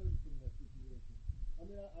 I've learned from that situation. I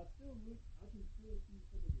mean, I still look, I can still see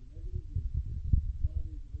some of the negatives and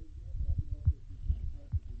nowadays the wage gap, but I can also see some of the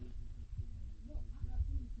positive reasons that's going on. No, I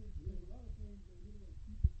absolutely think there's a lot of things that, you know,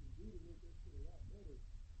 people can do to make that shit a lot better.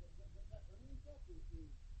 That earning stuff is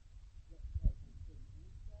like I said, the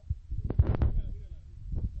earning stuff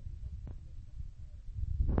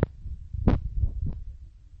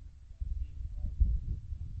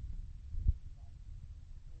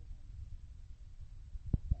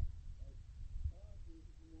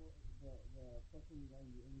question on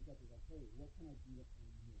you, and you got to like, hey, what can I do to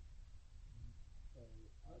earn more? So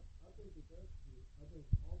I think that's true. I think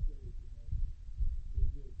also is that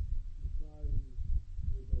society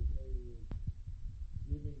was okay with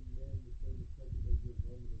giving men the same respect that they give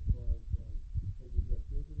women as far as like taking care of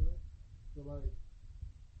children, right? So like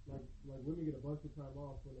women get a bunch of time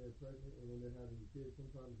off when they're pregnant and when they're having kids.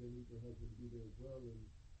 Sometimes they need their husband to be there as well and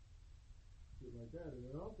shit like that. And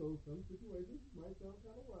then also some situations might sound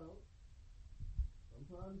kind of wild.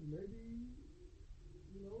 Sometimes maybe,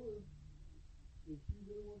 you know, if she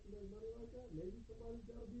really wants to make money like that, maybe somebody's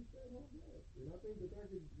got to be stay-at-home dad. And I think that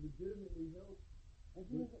could legitimately help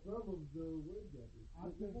with some of the wage gap.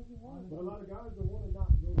 But a lot of guys don't want to not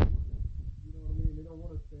go to work. You know what I mean? They don't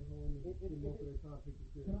want to stay home and spend most of their time taking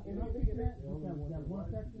care of kids. And I think that one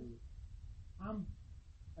section, I'm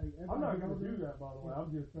not going to do that, by the way. I'm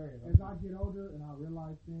just saying. As I get older and I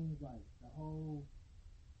realize things like the whole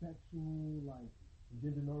sexual, like,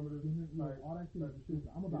 gender normative, all that shit is stupid.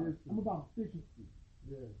 I'm about efficiency.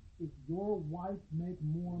 Yeah. If your wife make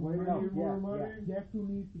more money, guess who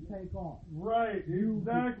needs to take off? Right,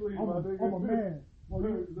 exactly. I'm a man. Well,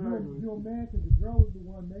 you're a man because the girl is the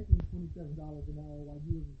one making $27 an hour while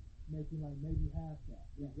you was making like maybe half that.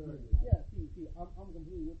 Exactly. Yeah, see, I'm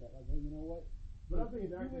completely with that. Like, hey, you know what? But I think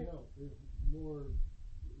it actually helps. It's more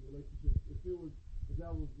relationships. If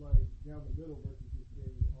that was like down the middle versus just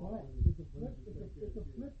being all it's a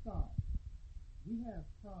flip side. We have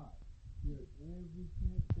pride. Every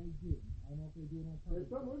chance they get. I don't know if they do it on purpose.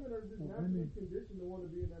 Some women are just naturally conditioned to want to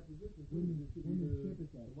be in that position. Women ship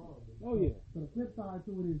at that. Oh yeah. So the flip side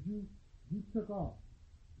to it is you took off,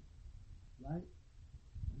 right?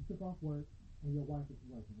 You took off work and your wife is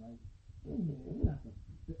working, right? We're not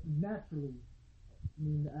naturally, I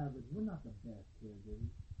mean the average, we're not the best caregivers.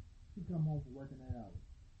 She come home for working that hours.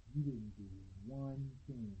 You didn't do one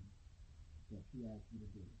thing that she asked you to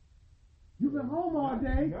do. You've been home all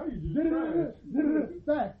day. Now you just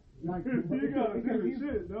Facts. Like, you gotta do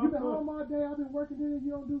shit. You've been home all day. I've been working today.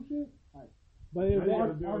 You don't do shit. Right. But if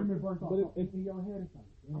argument burst off in your head, it's like,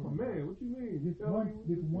 I'm a man. What you mean? This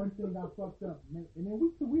one thing I fucked up, man. And then we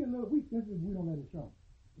don't let it show.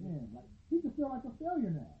 Man, like he can feel like a failure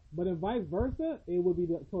now. But if vice versa, it would be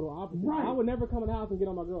the total opposite. Right. I would never come in the house and get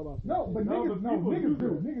on my girl about No, but niggas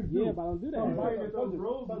do. Yeah, but I don't do that.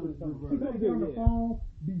 She gonna get on the phone,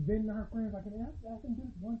 be venting to her friends like, I can do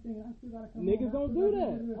this one thing. I still gotta come. Niggas don't do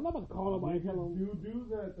that. I'm not about to call nobody and tell them. You do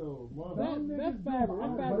that though. That's fabric.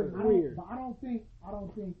 That's fabric weird. But I don't think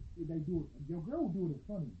they do it. Your girl will do it in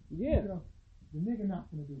front of you. Yeah. The nigga not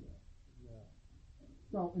gonna do that. Yeah.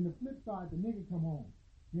 So in the flip side, the nigga come home.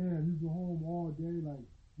 Yeah, you go home all day like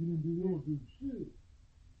you didn't do shit.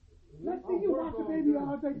 Let's see you watch the baby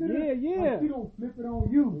all day. Yeah. Like, she don't flip it on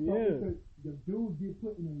you. Yeah. So the dudes get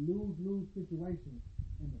put in a lose-lose situation,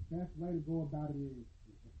 and the best way to go about it is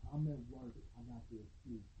if I'm at work, I got the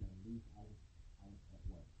excuse that at least I was at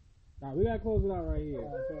work. Alright, we gotta close it out right here.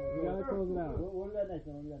 We gotta close it out. What is that next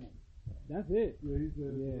one? That's it. Yeah, he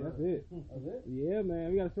said. Yeah, that's it. That's it? Yeah,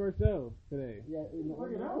 man, we got a short show today. Yeah,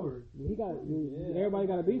 like an hour. Everybody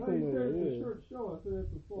got to be somewhere. It's a short show. I said that's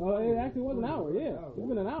before. Oh, it actually was an hour. Yeah, it's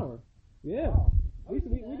been an hour. Yeah. Wow. We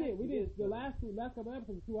did the last couple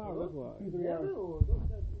episodes 2 hours. That's why. 2-3 hours.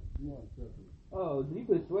 Oh, you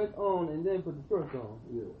put sweats on and then put the shorts on.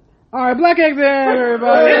 Yeah. All right, Black Eggs there,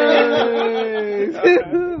 everybody.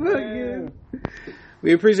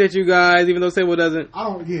 We appreciate you guys, even though Sable doesn't. I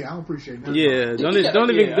don't appreciate that. Yeah, don't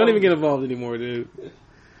even get involved anymore, dude.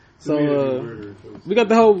 So we got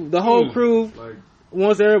the whole crew.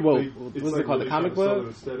 Once everybody, what's it called, the comic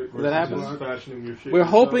club? That happens. We're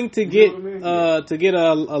hoping to get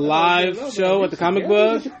a live show at the comic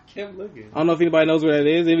club. I don't know if anybody knows where that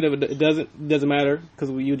is. Even if it doesn't matter because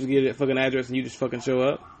you just get a fucking address and you just fucking show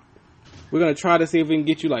up. We're gonna try to see if we can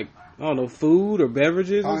get you like I don't know, food or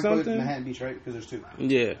beverages or something. Manhattan Beach, right? Because there's 2.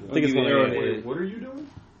 Yeah, I think it's gonna. Wait, what are you doing?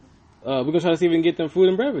 We're gonna try to see if we can get them food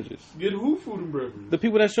and beverages. Get who food and beverages? The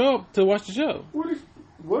people that show up to watch the show.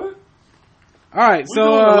 What? All right, we doing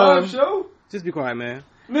a live show? Just be quiet, man.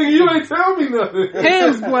 Nigga, you ain't tell me nothing.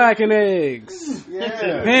 Hams, black, and eggs.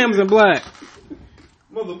 Yeah. Hams and black.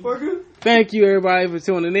 Motherfucker. Thank you, everybody, for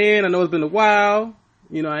tuning in. I know it's been a while.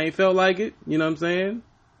 You know, I ain't felt like it. You know what I'm saying?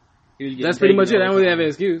 That's pretty much it. I don't really have an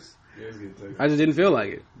excuse. I just didn't feel like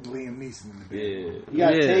it. Liam Neeson in the bed. Yeah.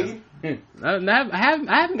 You got taken? I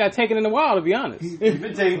haven't got taken in a while, to be honest. You've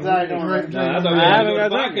been taken. I haven't got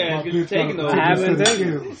taken. I haven't taken.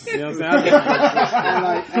 You know what I'm saying?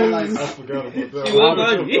 I forgot about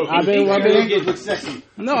that.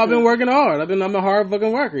 I've been working hard. I'm a hard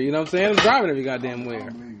fucking worker. You know what I'm saying? I'm driving every goddamn where.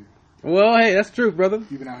 Well, hey, that's true, brother.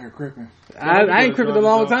 You've been out here cripping. I ain't cripping a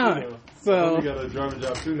long time. So he got a driving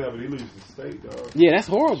job too now, but he leaves the state, dog. Yeah, that's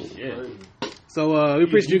horrible. Yeah. So we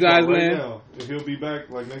appreciate you guys, man. Now. If he'll be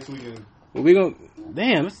back like next weekend. Well, we gonna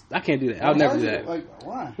I can't do that. I'll never do that. Like,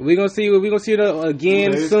 why? We gonna see it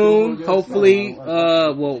again soon. Cool, hopefully,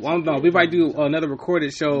 well, I don't know. We might do another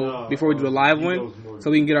recorded show before we do a live one,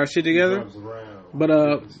 so we can get our shit together. But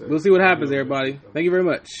we'll see what happens, everybody. Thank you very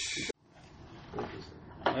much.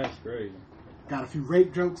 That's crazy. Got a few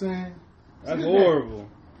rape jokes in. That's horrible.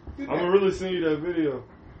 I'm gonna really send you that video.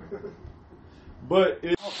 But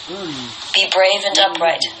be brave and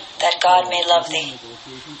upright, that God may love thee.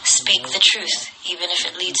 Speak the truth, even if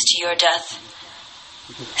it leads to your death.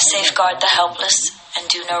 Safeguard the helpless and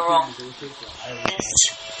do no wrong. This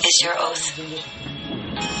is your oath.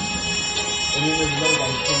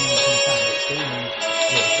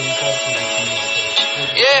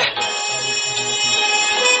 Yeah.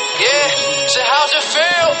 So how's it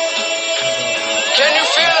feel? Can you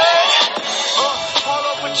feel it? All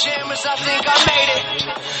up with jammers, I think I made it.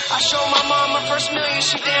 I showed my mom my first million,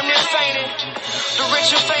 she damn near fainted. The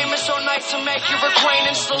rich and famous on nights to make your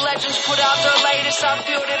acquaintance. The legends put out their latest, I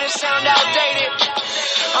feel that it sound outdated.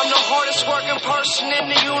 I'm the hardest working person in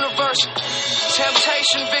the universe.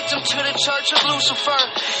 Temptation victim to the church of Lucifer.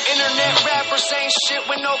 Internet rappers ain't shit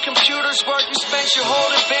when no computers work. You spent your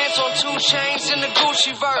whole advance on 2 chains in the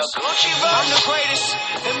Gucci verse. I'm the greatest,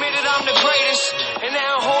 admitted I'm the greatest. And I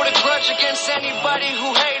don't hold a grudge against anybody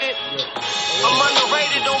who hate it. I'm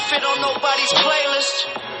underrated, don't fit on nobody's playlist.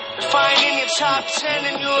 If I ain't in your top 10,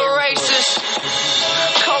 then you a racist.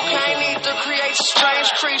 Cocaine ether creates a strange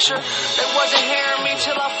creature. They wasn't hearing me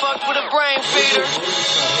till I fucked with a brain feeder.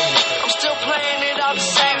 I'm still playing it out the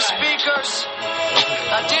same speakers.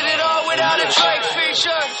 I did it all without a Drake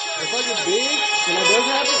feature. If I get big and that does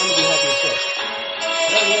happen, I'm gonna be happy as fuck.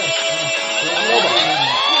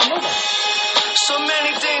 So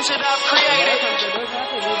many things that I've created,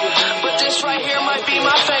 but this right here might be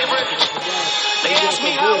my favorite. They ask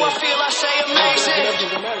me how I feel, I say amazing.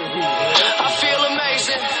 I feel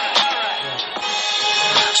amazing.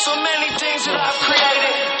 So many things that I've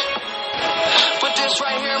created, but this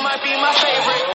right here might be my favorite.